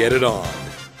are going to get it on.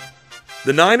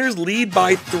 The Niners lead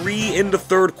by 3 in the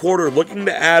third quarter, looking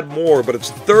to add more, but it's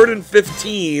 3rd and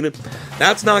 15.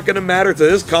 That's not going to matter to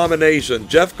this combination.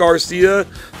 Jeff Garcia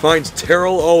finds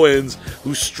Terrell Owens,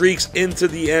 who streaks into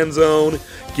the end zone,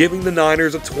 giving the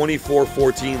Niners a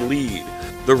 24-14 lead.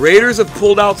 The Raiders have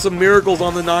pulled out some miracles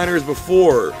on the Niners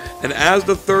before, and as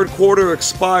the third quarter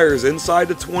expires inside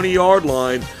the 20-yard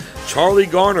line, Charlie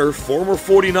Garner, former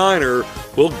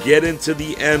 49er, will get into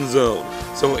the end zone.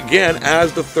 So again,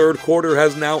 as the third quarter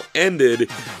has now ended,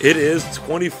 it is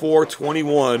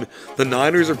 24-21. The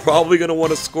Niners are probably going to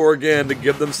want to score again to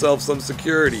give themselves some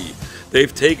security.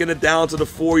 They've taken it down to the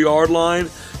 4-yard line.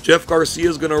 Jeff Garcia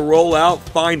is going to roll out,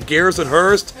 find Garrison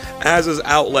Hurst as his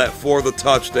outlet for the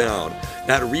touchdown.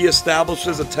 That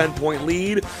reestablishes a 10-point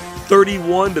lead,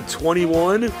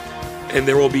 31-21. And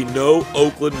there will be no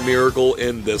Oakland Miracle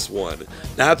in this one.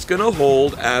 That's going to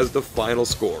hold as the final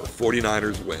score.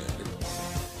 49ers win.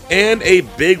 And a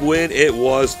big win it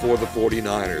was for the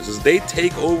 49ers as they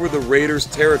take over the Raiders'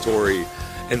 territory.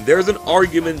 And there's an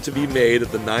argument to be made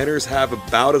that the Niners have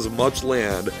about as much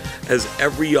land as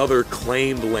every other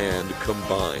claimed land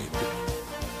combined.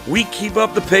 We keep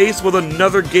up the pace with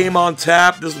another game on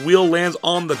tap. This wheel lands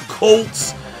on the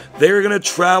Colts. They're going to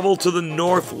travel to the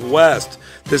Northwest.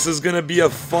 This is going to be a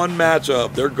fun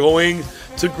matchup. They're going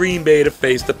to Green Bay to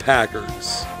face the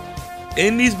Packers.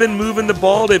 Indy's been moving the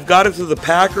ball. They've got it to the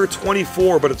Packer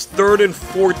 24, but it's 3rd and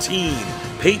 14.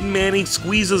 Peyton Manning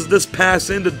squeezes this pass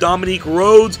into Dominique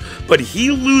Rhodes, but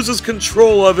he loses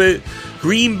control of it.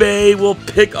 Green Bay will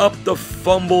pick up the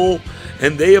fumble,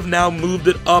 and they have now moved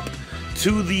it up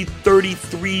to the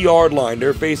 33-yard line.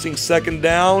 They're facing second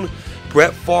down.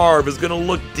 Brett Favre is going to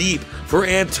look deep for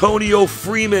Antonio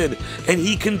Freeman, and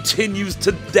he continues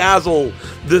to dazzle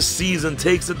this season.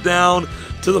 Takes it down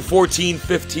to the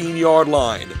 14-15-yard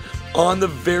line. On the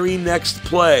very next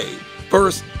play,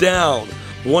 first down.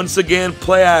 Once again,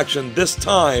 play action. This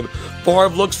time, Favre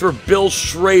looks for Bill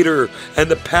Schrader,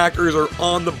 and the Packers are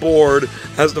on the board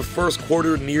as the first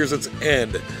quarter nears its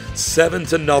end.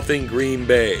 7-0 Green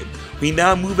Bay. We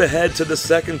now move ahead to the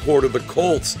second quarter. The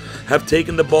Colts have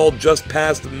taken the ball just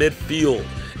past midfield.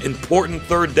 Important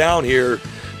third down here.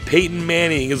 Peyton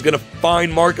Manning is going to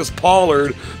find Marcus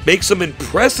Pollard, make some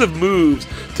impressive moves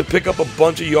to pick up a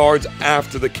bunch of yards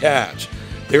after the catch.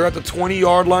 They're at the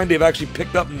 20-yard line. They've actually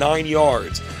picked up 9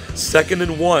 yards. 2nd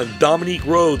and 1. Dominique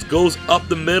Rhodes goes up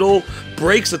the middle,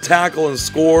 breaks a tackle and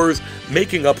scores,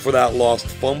 making up for that lost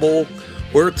fumble.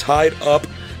 We're tied up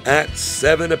at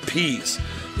 7 apiece.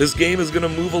 This game is going to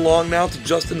move along now to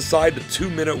just inside the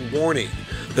 2-minute warning.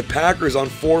 The Packers on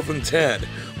 4th and 10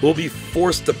 will be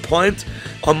forced to punt.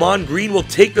 Ahman Green will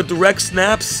take the direct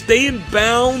snap, stay in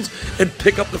bounds, and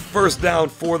pick up the first down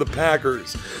for the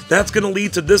Packers. That's going to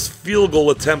lead to this field goal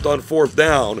attempt on 4th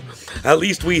down. At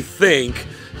least we think.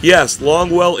 Yes,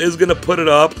 Longwell is going to put it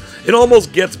up. It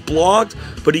almost gets blocked,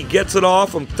 but he gets it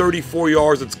off from 34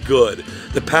 yards. It's good.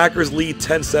 The Packers lead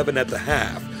 10-7 at the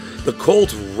half. The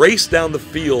Colts race down the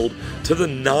field to the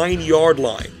 9-yard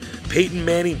line. Peyton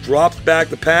Manning drops back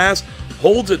the pass,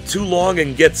 holds it too long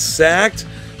and gets sacked,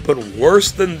 but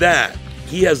worse than that,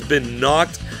 he has been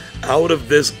knocked out of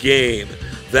this game.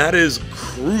 That is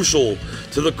crucial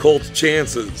to the Colts'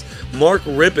 chances. Mark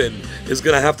Rippon is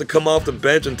going to have to come off the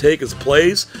bench and take his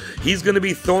place. He's going to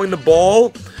be throwing the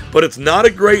ball, but it's not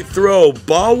a great throw.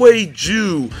 Bawe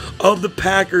Ju of the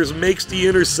Packers makes the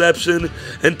interception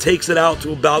and takes it out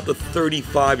to about the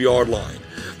 35-yard line.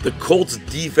 The Colts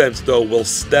defense, though, will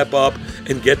step up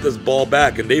and get this ball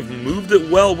back, and they've moved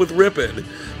it well with Rippon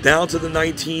down to the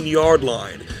 19-yard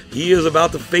line. He is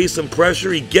about to face some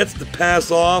pressure. He gets the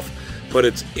pass off, but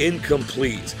it's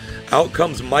incomplete. Out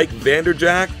comes Mike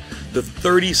Vanderjagt. The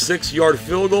 36-yard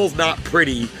field goal is not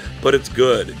pretty, but it's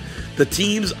good. The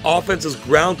team's offense is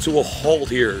ground to a halt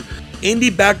here. Indy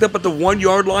backed up at the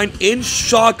 1-yard line in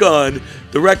shotgun.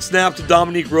 Direct snap to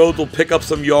Dominique Rhodes will pick up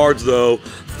some yards, though.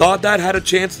 Thought that had a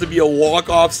chance to be a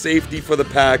walk-off safety for the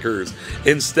Packers.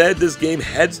 Instead, this game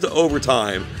heads to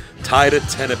overtime, tied at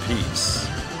 10 apiece.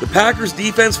 The Packers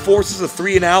defense forces a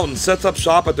 3-and-out and sets up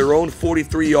shop at their own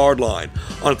 43-yard line.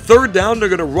 On third down, they're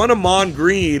going to run Ahman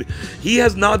Green. He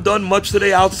has not done much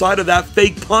today outside of that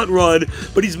fake punt run,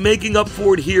 but he's making up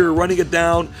for it here, running it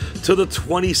down to the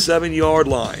 27-yard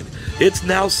line. It's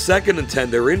now 2nd and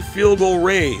 10. They're in field goal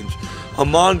range.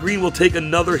 Ahman Green will take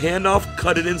another handoff,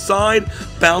 cut it inside,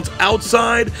 bounce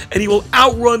outside, and he will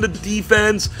outrun the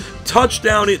defense.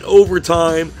 Touchdown in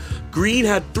overtime. Green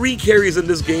had 3 carries in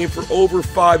this game for over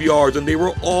 5 yards, and they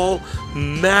were all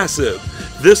massive.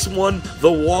 This one,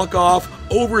 the walk-off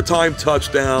overtime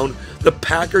touchdown. The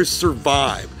Packers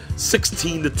survive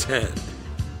 16-10.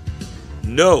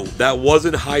 No, that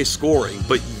wasn't high scoring,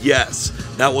 but yes,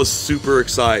 that was super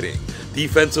exciting.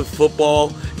 Defensive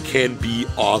football can be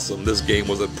awesome. This game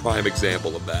was a prime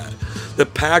example of that. The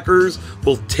Packers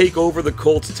will take over the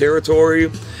Colts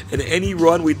territory, and any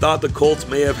run we thought the Colts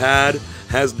may have had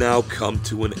has now come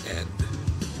to an end.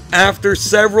 After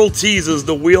several teases,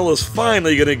 the wheel is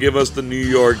finally going to give us the New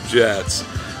York Jets.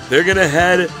 They're going to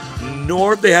head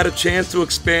north. They had a chance to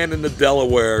expand into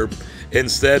Delaware.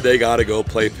 Instead, they got to go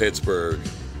play Pittsburgh.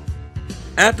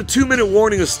 At the 2-minute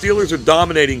warning, the Steelers are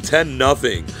dominating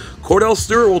 10-0. Cordell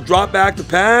Stewart will drop back to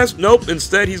pass. Nope,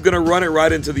 instead he's going to run it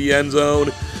right into the end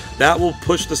zone. That will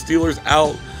push the Steelers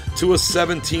out to a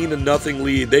 17-0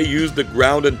 lead. They used the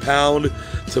ground and pound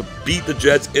to beat the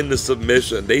Jets into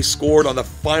submission. They scored on the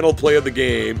final play of the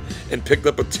game and picked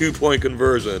up a 2-point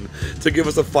conversion to give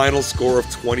us a final score of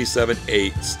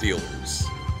 27-8 Steelers.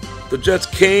 The Jets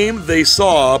came, they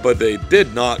saw, but they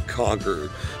did not conquer.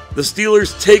 The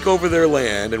Steelers take over their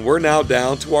land, and we're now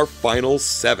down to our final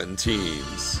 7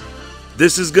 teams.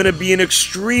 This is going to be an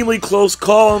extremely close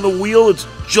call on the wheel. It's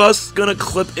just going to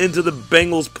clip into the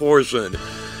Bengals portion.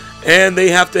 And they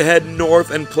have to head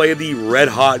north and play the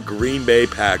red-hot Green Bay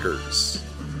Packers.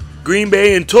 Green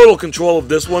Bay in total control of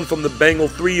this one from the Bengal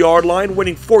 3-yard line,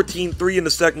 winning 14-3 in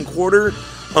the second quarter.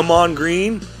 Ahman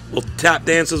Green will tap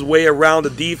dance his way around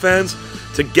the defense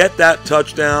to get that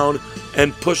touchdown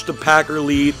and push the Packer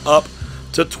lead up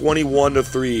to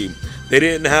 21-3. They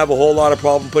didn't have a whole lot of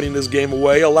problem putting this game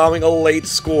away, allowing a late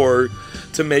score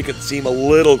to make it seem a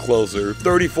little closer.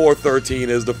 34-13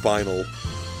 is the final.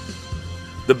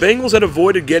 The Bengals had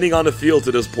avoided getting on the field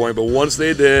to this point, but once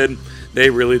they did, they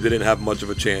really didn't have much of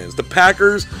a chance. The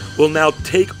Packers will now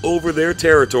take over their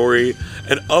territory,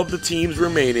 and of the teams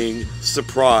remaining,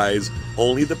 surprise,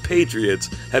 only the Patriots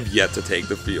have yet to take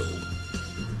the field.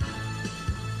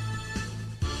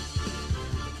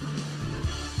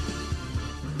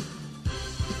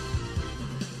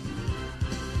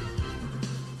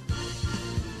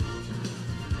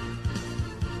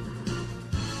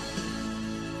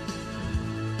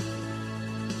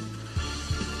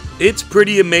 It's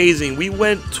pretty amazing. We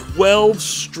went 12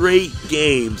 straight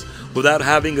games without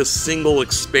having a single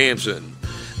expansion.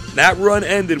 That run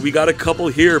ended, we got a couple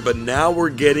here, but now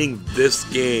we're getting this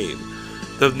game.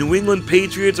 The New England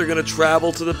Patriots are going to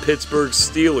travel to the Pittsburgh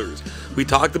Steelers. We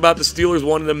talked about the Steelers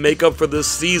wanting to make up for this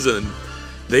season.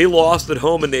 They lost at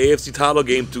home in the AFC title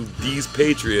game to these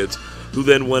Patriots, who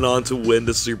then went on to win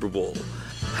the Super Bowl.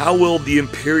 How will the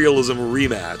Imperialism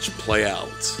rematch play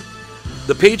out?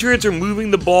 The Patriots are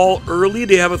moving the ball early.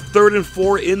 They have a 3rd and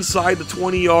 4 inside the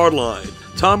 20-yard line.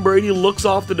 Tom Brady looks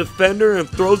off the defender and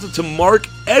throws it to Mark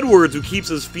Edwards, who keeps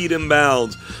his feet in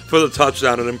bounds for the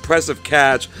touchdown. An impressive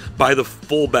catch by the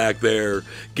fullback there,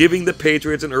 giving the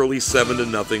Patriots an early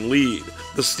 7-0 lead.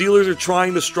 The Steelers are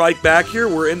trying to strike back here.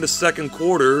 We're in the second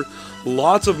quarter.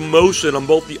 Lots of motion on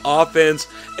both the offense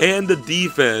and the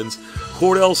defense.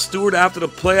 Cordell Stewart, after the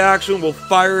play action, will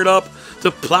fire it up to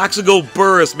Plaxico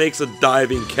Burress, makes a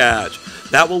diving catch.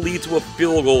 That will lead to a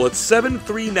field goal. It's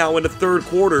 7-3 now in the third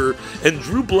quarter, and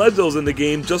Drew Bledsoe's in the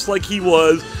game just like he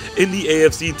was in the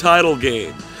AFC title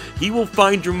game. He will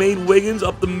find Jermaine Wiggins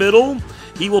up the middle.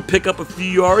 He will pick up a few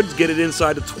yards, get it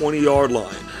inside the 20-yard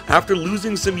line. After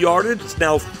losing some yardage, it's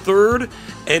now 3rd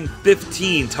and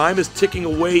 15. Time is ticking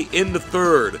away in the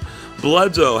third.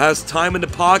 Bledsoe has time in the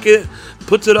pocket,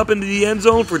 puts it up into the end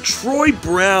zone for Troy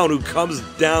Brown, who comes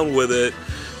down with it.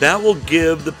 That will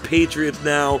give the Patriots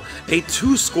now a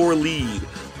 2-score lead,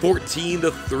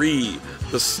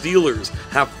 14-3. The Steelers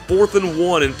have 4th and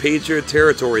 1 in Patriot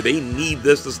territory. They need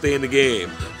this to stay in the game.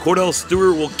 Cordell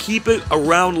Stewart will keep it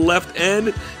around left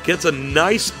end, gets a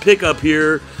nice pickup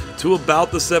here to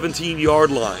about the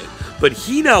 17-yard line. But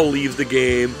he now leaves the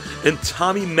game, and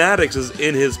Tommy Maddox is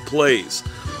in his place.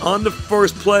 On the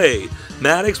first play,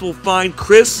 Maddox will find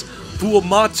Chris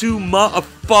Fuamatu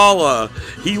Ma'afala.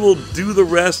 He will do the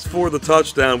rest for the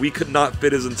touchdown. We could not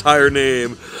fit his entire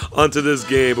name onto this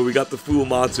game, but we got the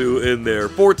Fuamatu in there.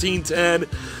 14-10.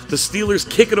 The Steelers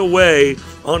kick it away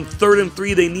on 3rd and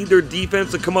 3. They need their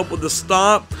defense to come up with a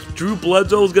stop. Drew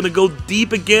Bledsoe is going to go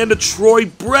deep again to Troy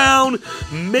Brown.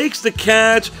 Makes the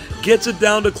catch. Gets it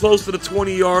down to close to the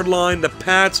 20-yard line. The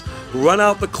Pats run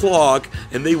out the clock,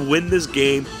 and they win this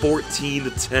game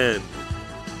 14-10.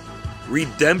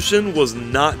 Redemption was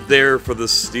not there for the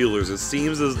Steelers. It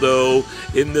seems as though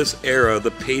in this era,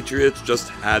 the Patriots just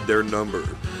had their number.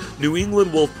 New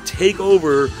England will take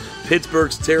over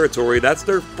Pittsburgh's territory. That's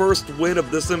their first win of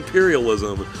this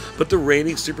imperialism, but the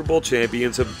reigning Super Bowl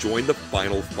champions have joined the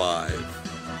Final Five.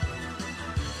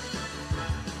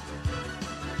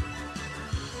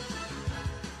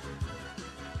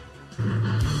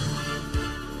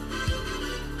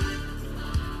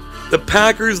 The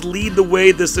Packers lead the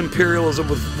way this imperialism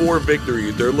with 4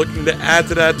 victories. They're looking to add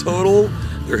to that total.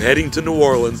 They're heading to New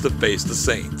Orleans to face the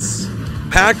Saints.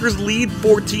 Packers lead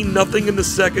 14-0 in the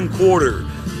second quarter.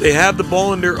 They have the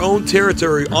ball in their own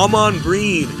territory. Ahman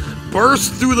Green bursts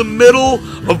through the middle,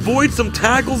 avoids some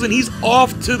tackles, and he's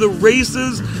off to the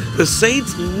races. The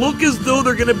Saints look as though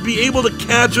they're going to be able to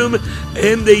catch him,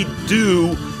 and they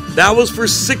do. That was for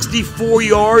 64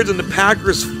 yards, and the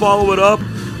Packers follow it up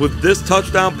with this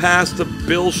touchdown pass to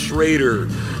Bill Schrader.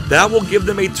 That will give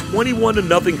them a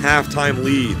 21-0 halftime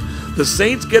lead. The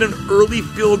Saints get an early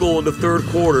field goal in the third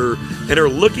quarter and are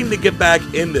looking to get back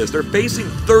in this. They're facing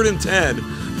 3rd and 10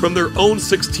 from their own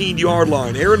 16-yard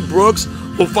line. Aaron Brooks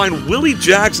will find Willie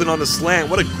Jackson on the slant.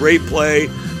 What a great play.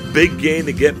 Big gain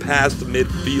to get past the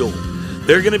midfield.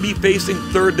 They're going to be facing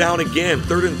 3rd down again,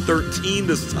 3rd and 13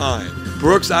 this time.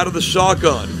 Brooks out of the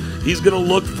shotgun. He's going to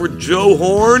look for Joe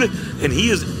Horn, and he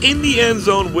is in the end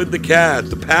zone with the catch.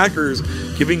 The Packers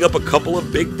giving up a couple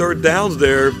of big 3rd downs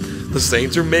there. The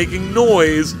Saints are making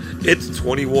noise. It's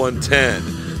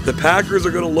 21-10. The Packers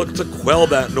are going to look to quell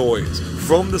that noise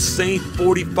from the Saint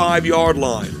 45-yard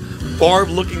line. Favre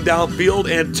looking downfield.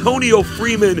 Antonio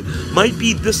Freeman might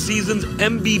be this season's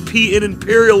MVP in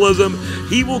imperialism.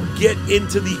 He will get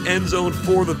into the end zone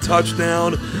for the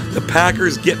touchdown. The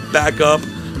Packers get back up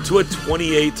to a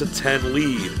 28-10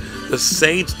 lead. The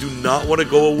Saints do not want to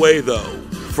go away though.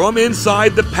 From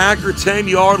inside the Packer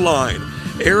 10-yard line,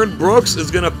 Aaron Brooks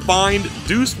is going to find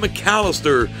Deuce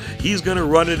McAllister. He's going to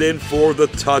run it in for the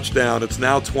touchdown. It's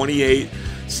now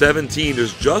 28-17.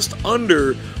 There's just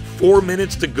under 4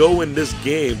 minutes to go in this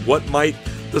game. What might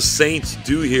the Saints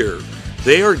do here?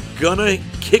 They are going to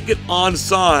kick it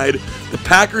onside. The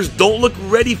Packers don't look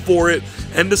ready for it,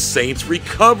 and the Saints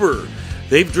recover.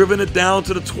 They've driven it down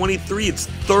to the 23. It's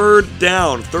 3rd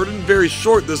down. 3rd and very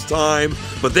short this time,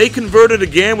 but they converted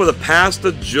again with a pass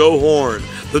to Joe Horn.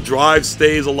 The drive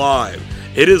stays alive.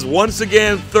 It is once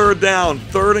again 3rd down,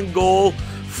 3rd and goal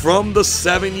from the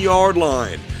 7-yard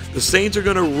line. The Saints are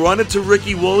going to run it to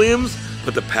Ricky Williams,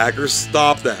 but the Packers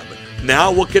stop them.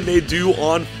 Now what can they do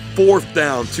on 4th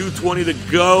down? 2:20 to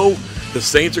go. The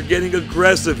Saints are getting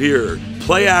aggressive here.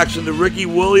 Play action to Ricky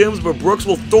Williams, but Brooks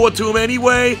will throw it to him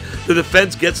anyway. The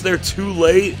defense gets there too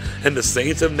late, and the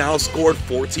Saints have now scored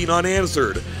 14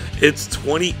 unanswered. It's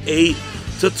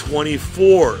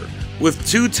 28-24. With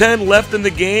 2:10 left in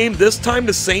the game, this time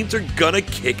the Saints are gonna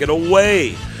kick it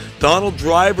away. Donald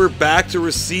Driver back to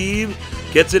receive,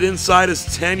 gets it inside his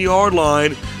 10-yard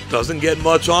line, doesn't get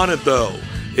much on it though.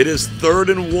 It is 3rd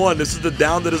and 1. This is the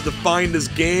down that has defined this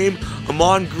game.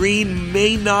 Ahman Green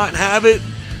may not have it.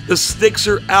 The sticks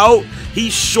are out.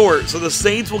 He's short, so the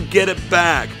Saints will get it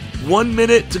back. 1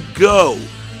 minute to go.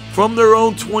 From their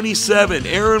own 27,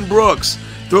 Aaron Brooks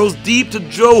throws deep to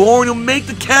Joe Horn. He'll make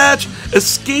the catch,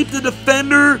 escape the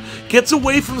defender, gets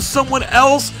away from someone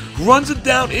else, runs it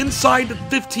down inside the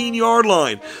 15-yard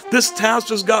line. This task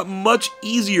just got much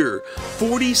easier.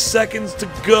 40 seconds to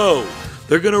go.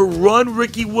 They're going to run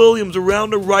Ricky Williams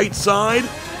around the right side.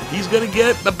 He's going to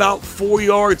get about 4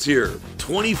 yards here.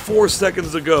 24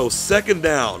 seconds to go. 2nd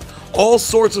down. All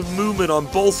sorts of movement on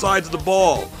both sides of the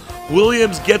ball.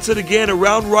 Williams gets it again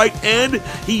around right end.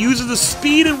 He uses the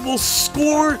speed and will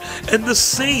score. And the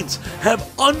Saints have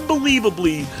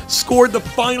unbelievably scored the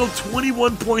final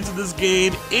 21 points of this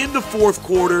game in the 4th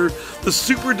quarter. The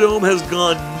Superdome has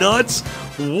gone nuts.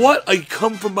 What a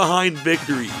come-from-behind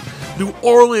victory. New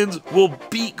Orleans will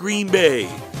beat Green Bay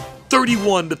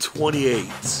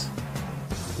 31-28.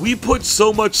 We put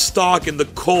so much stock in the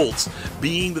Colts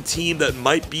being the team that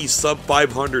might be sub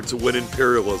 500 to win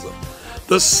imperialism.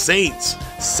 The Saints,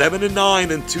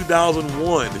 7-9 in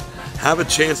 2001, have a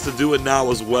chance to do it now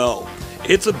as well.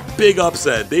 It's a big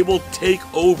upset. They will take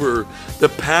over the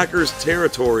Packers'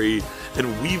 territory,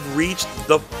 and we've reached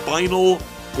the Final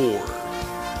Four.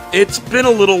 It's been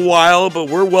a little while, but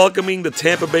we're welcoming the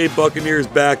Tampa Bay Buccaneers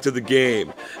back to the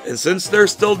game. And since they're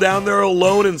still down there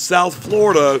alone in South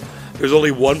Florida, there's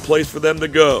only one place for them to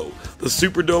go. The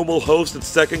Superdome will host its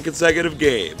second consecutive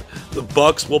game. The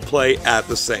Bucs will play at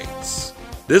the Saints.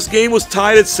 This game was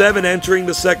tied at 7 entering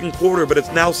the second quarter, but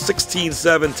it's now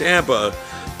 16-7 Tampa.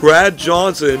 Brad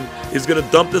Johnson is going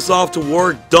to dump this off to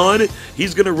Warrick Dunn.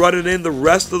 He's going to run it in the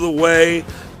rest of the way.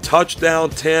 Touchdown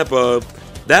Tampa.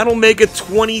 That'll make it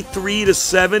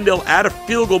 23-7. They'll add a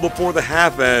field goal before the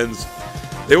half ends.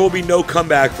 There will be no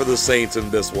comeback for the Saints in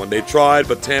this one. They tried,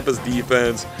 but Tampa's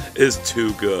defense is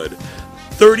too good.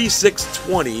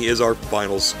 36-20 is our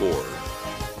final score.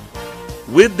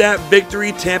 With that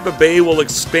victory, Tampa Bay will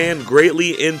expand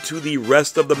greatly into the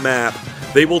rest of the map.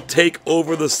 They will take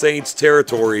over the Saints'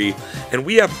 territory, and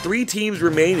we have 3 teams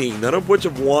remaining, none of which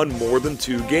have won more than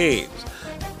 2 games.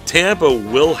 Tampa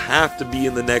will have to be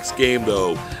in the next game,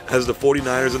 though, as the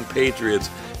 49ers and Patriots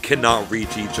cannot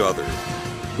reach each other.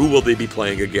 Who will they be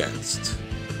playing against?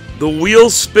 The wheel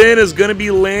spin is going to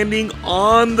be landing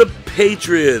on the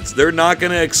Patriots. They're not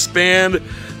going to expand.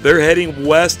 They're heading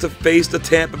west to face the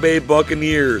Tampa Bay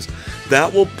Buccaneers.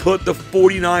 That will put the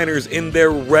 49ers in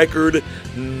their record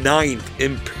 9th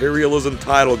Imperialism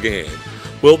title game.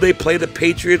 Will they play the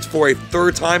Patriots for a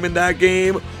 3rd time in that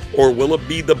game, or will it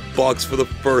be the Bucs for the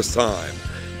first time?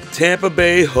 Tampa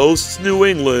Bay hosts New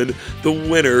England. The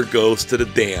winner goes to the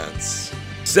dance.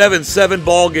 7-7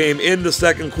 ball game in the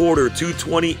second quarter.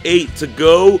 2:28 to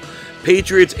go.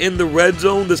 Patriots in the red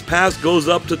zone. This pass goes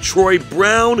up to Troy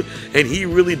Brown, and he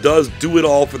really does do it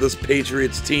all for this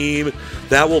Patriots team.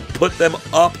 That will put them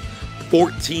up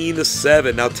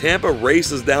 14-7. Now Tampa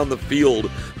races down the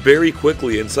field very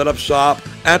quickly and set up shop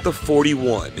at the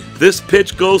 41. This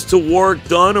pitch goes to Warrick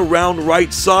Dunn around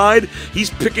right side. He's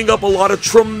picking up a lot of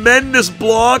tremendous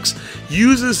blocks,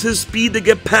 uses his speed to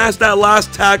get past that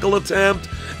last tackle attempt,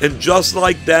 and just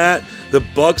like that, the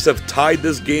Bucs have tied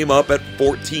this game up at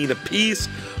 14 apiece.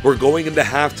 We're going into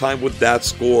halftime with that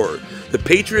score. The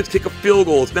Patriots kick a field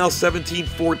goal. It's now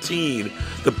 17-14.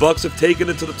 The Bucs have taken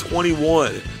it to the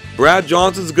 21. Brad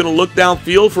Johnson's going to look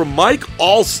downfield for Mike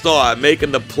Allstott,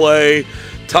 making the play.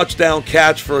 Touchdown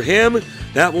catch for him.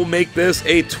 That will make this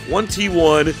a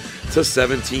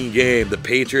 21-17 game. The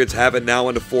Patriots have it now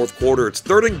in the fourth quarter. It's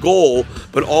 3rd and goal,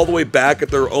 but all the way back at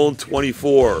their own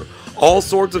 24. All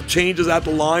sorts of changes at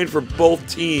the line for both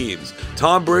teams.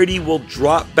 Tom Brady will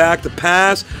drop back to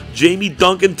pass. Jamie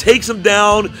Duncan takes him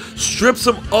down, strips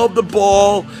him of the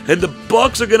ball, and the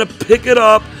Bucs are going to pick it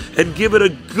up and give it a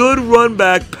good run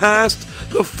back past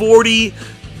the 40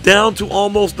 down to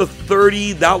almost the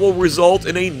 30. That will result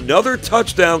in another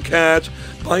touchdown catch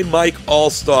by Mike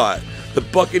Allstott. The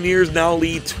Buccaneers now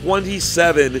lead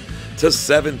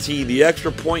 27-17. The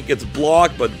extra point gets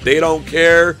blocked, but they don't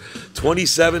care.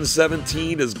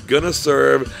 27-17 is going to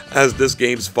serve as this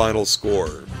game's final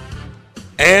score.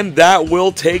 And that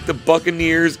will take the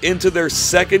Buccaneers into their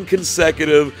 2nd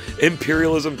consecutive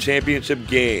Imperialism Championship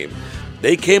game.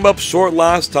 They came up short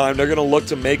last time. They're going to look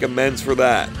to make amends for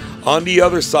that. On the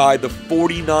other side, the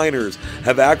 49ers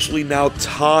have actually now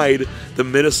tied the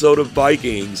Minnesota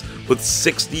Vikings with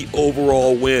 60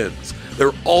 overall wins.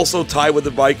 They're also tied with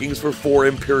the Vikings for 4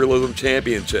 Imperialism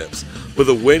Championships. With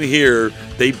a win here,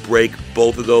 they break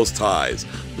both of those ties.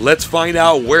 Let's find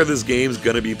out where this game's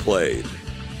going to be played.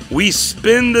 We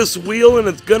spin this wheel and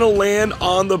it's going to land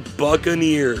on the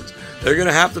Buccaneers. They're going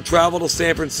to have to travel to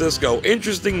San Francisco.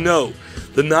 Interesting note,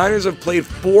 the Niners have played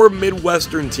 4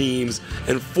 Midwestern teams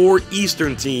and 4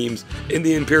 Eastern teams in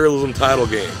the Imperialism title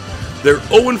game. They're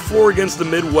 0-4 against the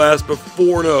Midwest, but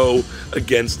 4-0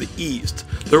 against the East.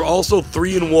 They're also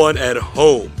 3-1 at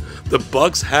home. The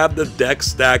Bucs have the deck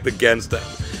stacked against them.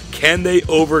 Can they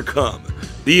overcome?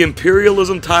 The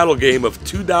Imperialism title game of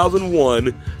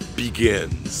 2001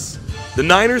 begins. The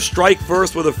Niners strike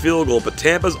first with a field goal, but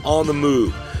Tampa's on the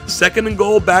move. 2nd and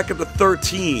goal back at the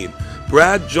 13.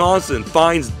 Brad Johnson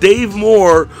finds Dave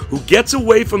Moore, who gets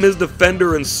away from his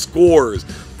defender and scores.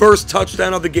 First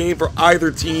touchdown of the game for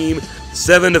either team,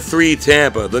 7-3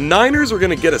 Tampa. The Niners are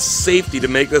going to get a safety to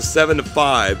make this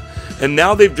 7-5, and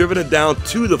now they've driven it down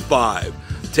to the 5.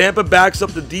 Tampa backs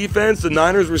up the defense. The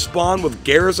Niners respond with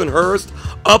Garrison Hurst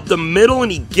up the middle,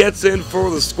 and he gets in for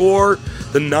the score.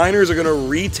 The Niners are going to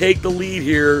retake the lead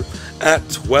here at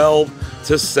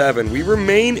 12-7. We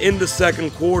remain in the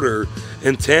second quarter,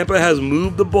 and Tampa has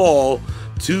moved the ball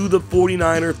to the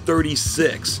 49er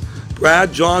 36.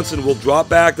 Brad Johnson will drop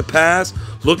back the pass,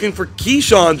 looking for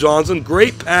Keyshawn Johnson.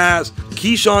 Great pass.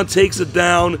 Keyshawn takes it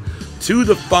down to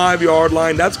the 5-yard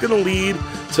line. That's going to lead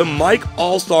to Mike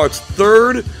Allstar's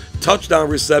third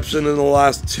touchdown reception in the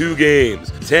last 2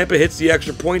 games. Tampa hits the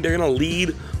extra point. They're going to lead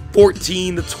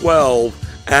 14-12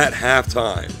 at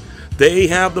halftime. They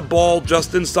have the ball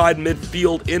just inside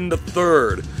midfield in the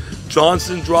third.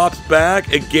 Johnson drops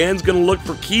back. Again's going to look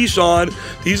for Keyshawn.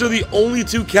 These are the only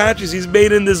 2 catches he's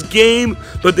made in this game,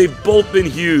 but they've both been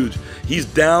huge. He's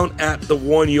down at the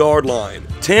 1-yard line.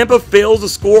 Tampa fails to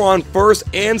score on first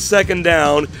and second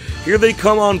down. Here they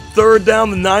come on third down.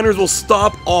 The Niners will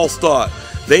stop Allstott.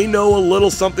 They know a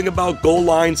little something about goal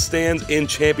line stands in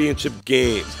championship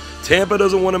games. Tampa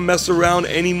doesn't want to mess around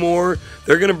anymore.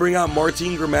 They're going to bring out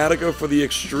Martin Gramatica for the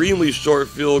extremely short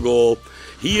field goal.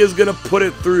 He is going to put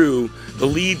it through. The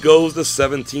lead goes to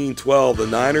 17-12. The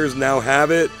Niners now have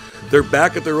it. They're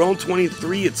back at their own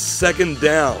 23. It's second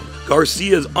down.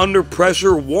 Garcia's under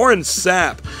pressure. Warren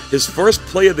Sapp, his first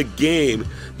play of the game,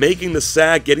 making the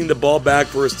sack, getting the ball back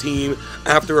for his team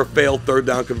after a failed third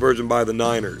down conversion by the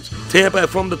Niners. Tampa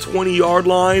from the 20-yard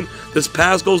line. This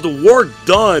pass goes to Warrick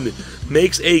Dunn.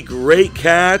 Makes a great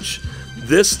catch.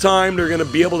 This time they're going to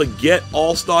be able to get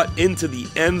Allstott into the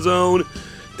end zone.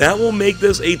 That will make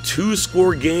this a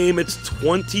 2-score game. It's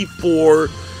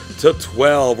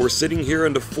 24-12. We're sitting here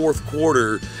in the fourth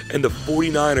quarter, and the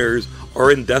 49ers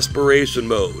are in desperation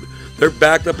mode. They're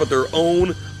backed up at their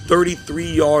own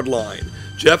 33-yard line.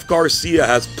 Jeff Garcia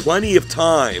has plenty of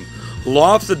time.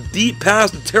 Lofts a deep pass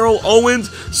to Terrell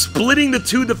Owens, splitting the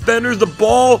 2 defenders. The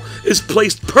ball is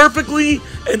placed perfectly,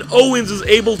 and Owens is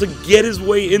able to get his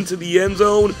way into the end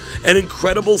zone. An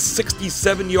incredible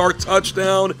 67-yard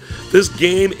touchdown. This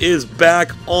game is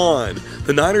back on.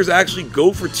 The Niners actually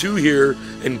go for 2 here,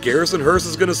 and Garrison Hearst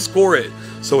is going to score it.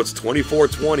 So it's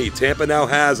 24-20. Tampa now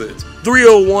has it.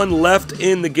 3:01 left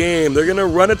in the game. They're going to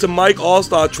run it to Mike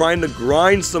Allstott, trying to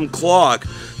grind some clock.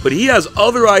 But he has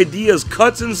other ideas,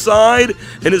 cuts inside,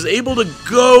 and is able to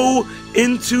go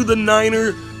into the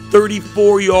Niner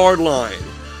 34-yard line.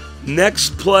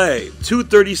 Next play,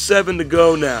 2:37 to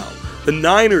go now. The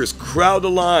Niners crowd the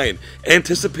line,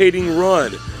 anticipating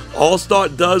run.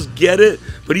 Allstott does get it,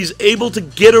 but he's able to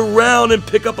get around and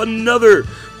pick up another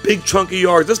big chunk of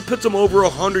yards. This puts him over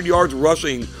 100 yards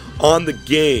rushing on the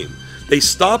game. They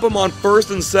stop him on first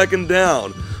and second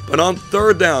down. But on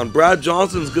third down, Brad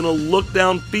Johnson's going to look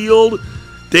downfield.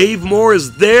 Dave Moore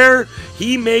is there.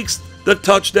 He makes the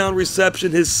touchdown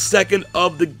reception, his second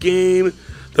of the game.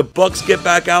 The Bucs get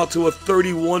back out to a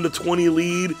 31-20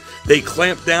 lead. They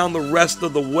clamp down the rest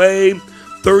of the way.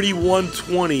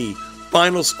 31-20,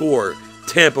 final score,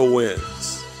 Tampa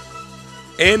wins.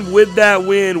 And with that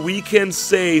win, we can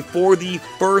say for the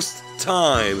first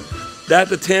time that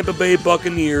the Tampa Bay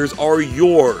Buccaneers are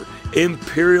your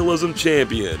Imperialism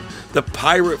champion. The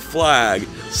pirate flag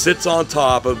sits on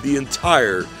top of the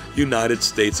entire United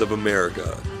States of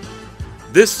America.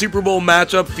 This Super Bowl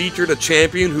matchup featured a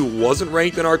champion who wasn't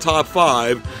ranked in our top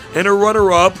 5 and a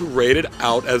runner-up who rated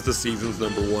out as the season's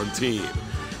 #1 team.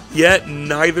 Yet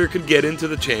neither could get into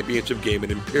the championship game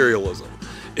in Imperialism.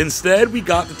 Instead, we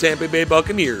got the Tampa Bay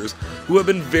Buccaneers, who have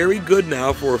been very good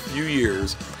now for a few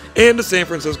years, and the San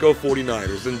Francisco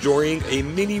 49ers, enjoying a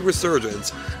mini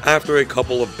resurgence after a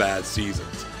couple of bad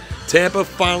seasons. Tampa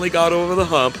finally got over the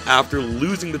hump after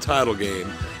losing the title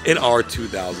game in our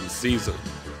 2000 season.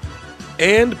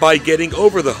 And by getting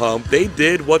over the hump, they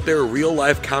did what their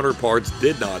real-life counterparts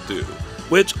did not do,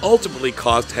 which ultimately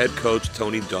cost head coach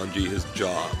Tony Dungy his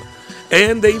job.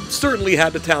 And they certainly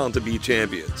had the talent to be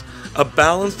champions. A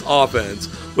balanced offense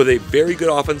with a very good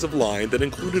offensive line that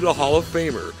included a Hall of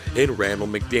Famer in Randall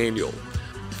McDaniel.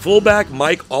 Fullback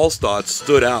Mike Allstott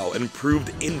stood out and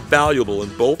proved invaluable in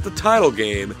both the title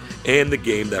game and the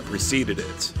game that preceded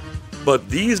it. But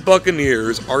these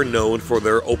Buccaneers are known for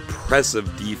their oppressive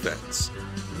defense.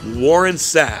 Warren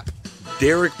Sapp,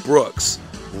 Derek Brooks,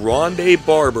 Rondé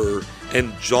Barber,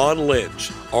 and John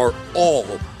Lynch are all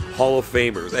Hall of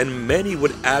Famers, and many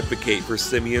would advocate for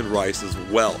Simeon Rice as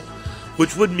well,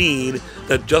 which would mean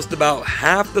that just about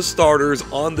half the starters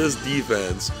on this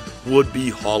defense would be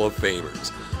Hall of Famers,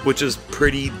 which is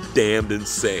pretty damned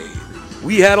insane.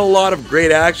 We had a lot of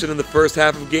great action in the first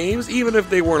half of games, even if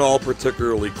they weren't all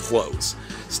particularly close.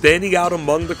 Standing out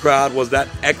among the crowd was that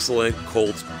excellent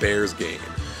Colts-Bears game.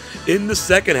 In the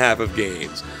second half of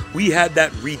games, we had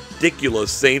that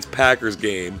ridiculous Saints-Packers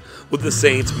game, with the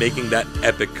Saints making that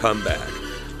epic comeback.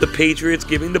 The Patriots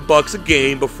giving the Bucs a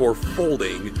game before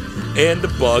folding, and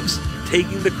the Bucs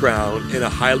taking the crown in a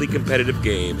highly competitive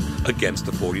game against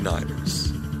the 49ers.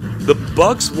 The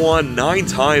Bucs won 9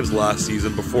 times last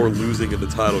season before losing in the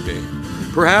title game.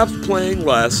 Perhaps playing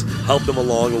less helped them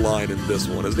along the line in this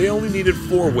one, as they only needed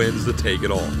 4 wins to take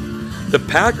it all. The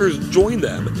Packers joined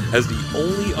them as the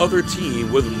only other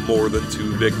team with more than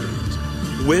 2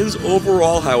 victories. Wins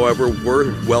overall, however,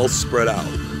 were well spread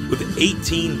out, with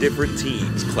 18 different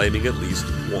teams claiming at least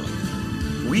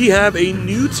 1. We have a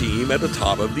new team at the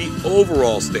top of the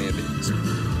overall standings.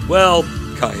 Well,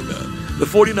 kinda. The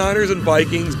 49ers and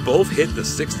Vikings both hit the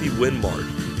 60-win mark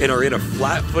and are in a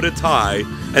flat-footed tie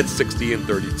at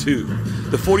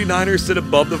 60-32. The 49ers sit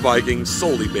above the Vikings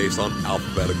solely based on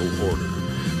alphabetical order.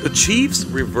 The Chiefs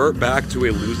revert back to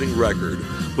a losing record,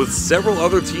 with several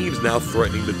other teams now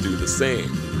threatening to do the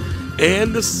same.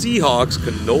 And the Seahawks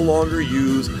can no longer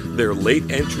use their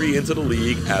late entry into the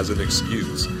league as an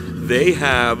excuse. They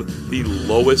have the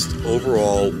lowest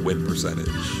overall win percentage.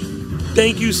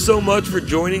 Thank you so much for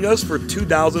joining us for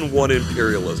 2001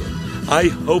 Imperialism. I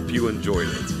hope you enjoyed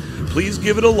it. Please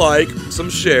give it a like, some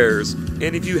shares,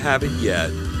 and if you haven't yet,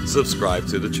 subscribe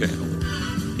to the channel.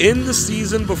 In the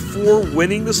season before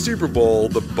winning the Super Bowl,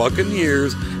 the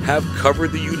Buccaneers have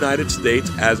covered the United States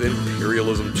as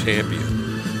Imperialism champion.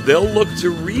 They'll look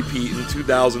to repeat in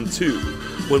 2002,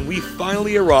 when we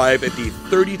finally arrive at the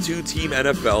 32-team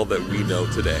NFL that we know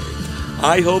today.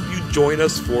 I hope you join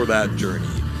us for that journey.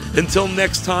 Until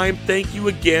next time, thank you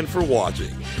again for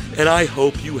watching, and I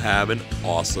hope you have an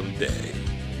awesome day.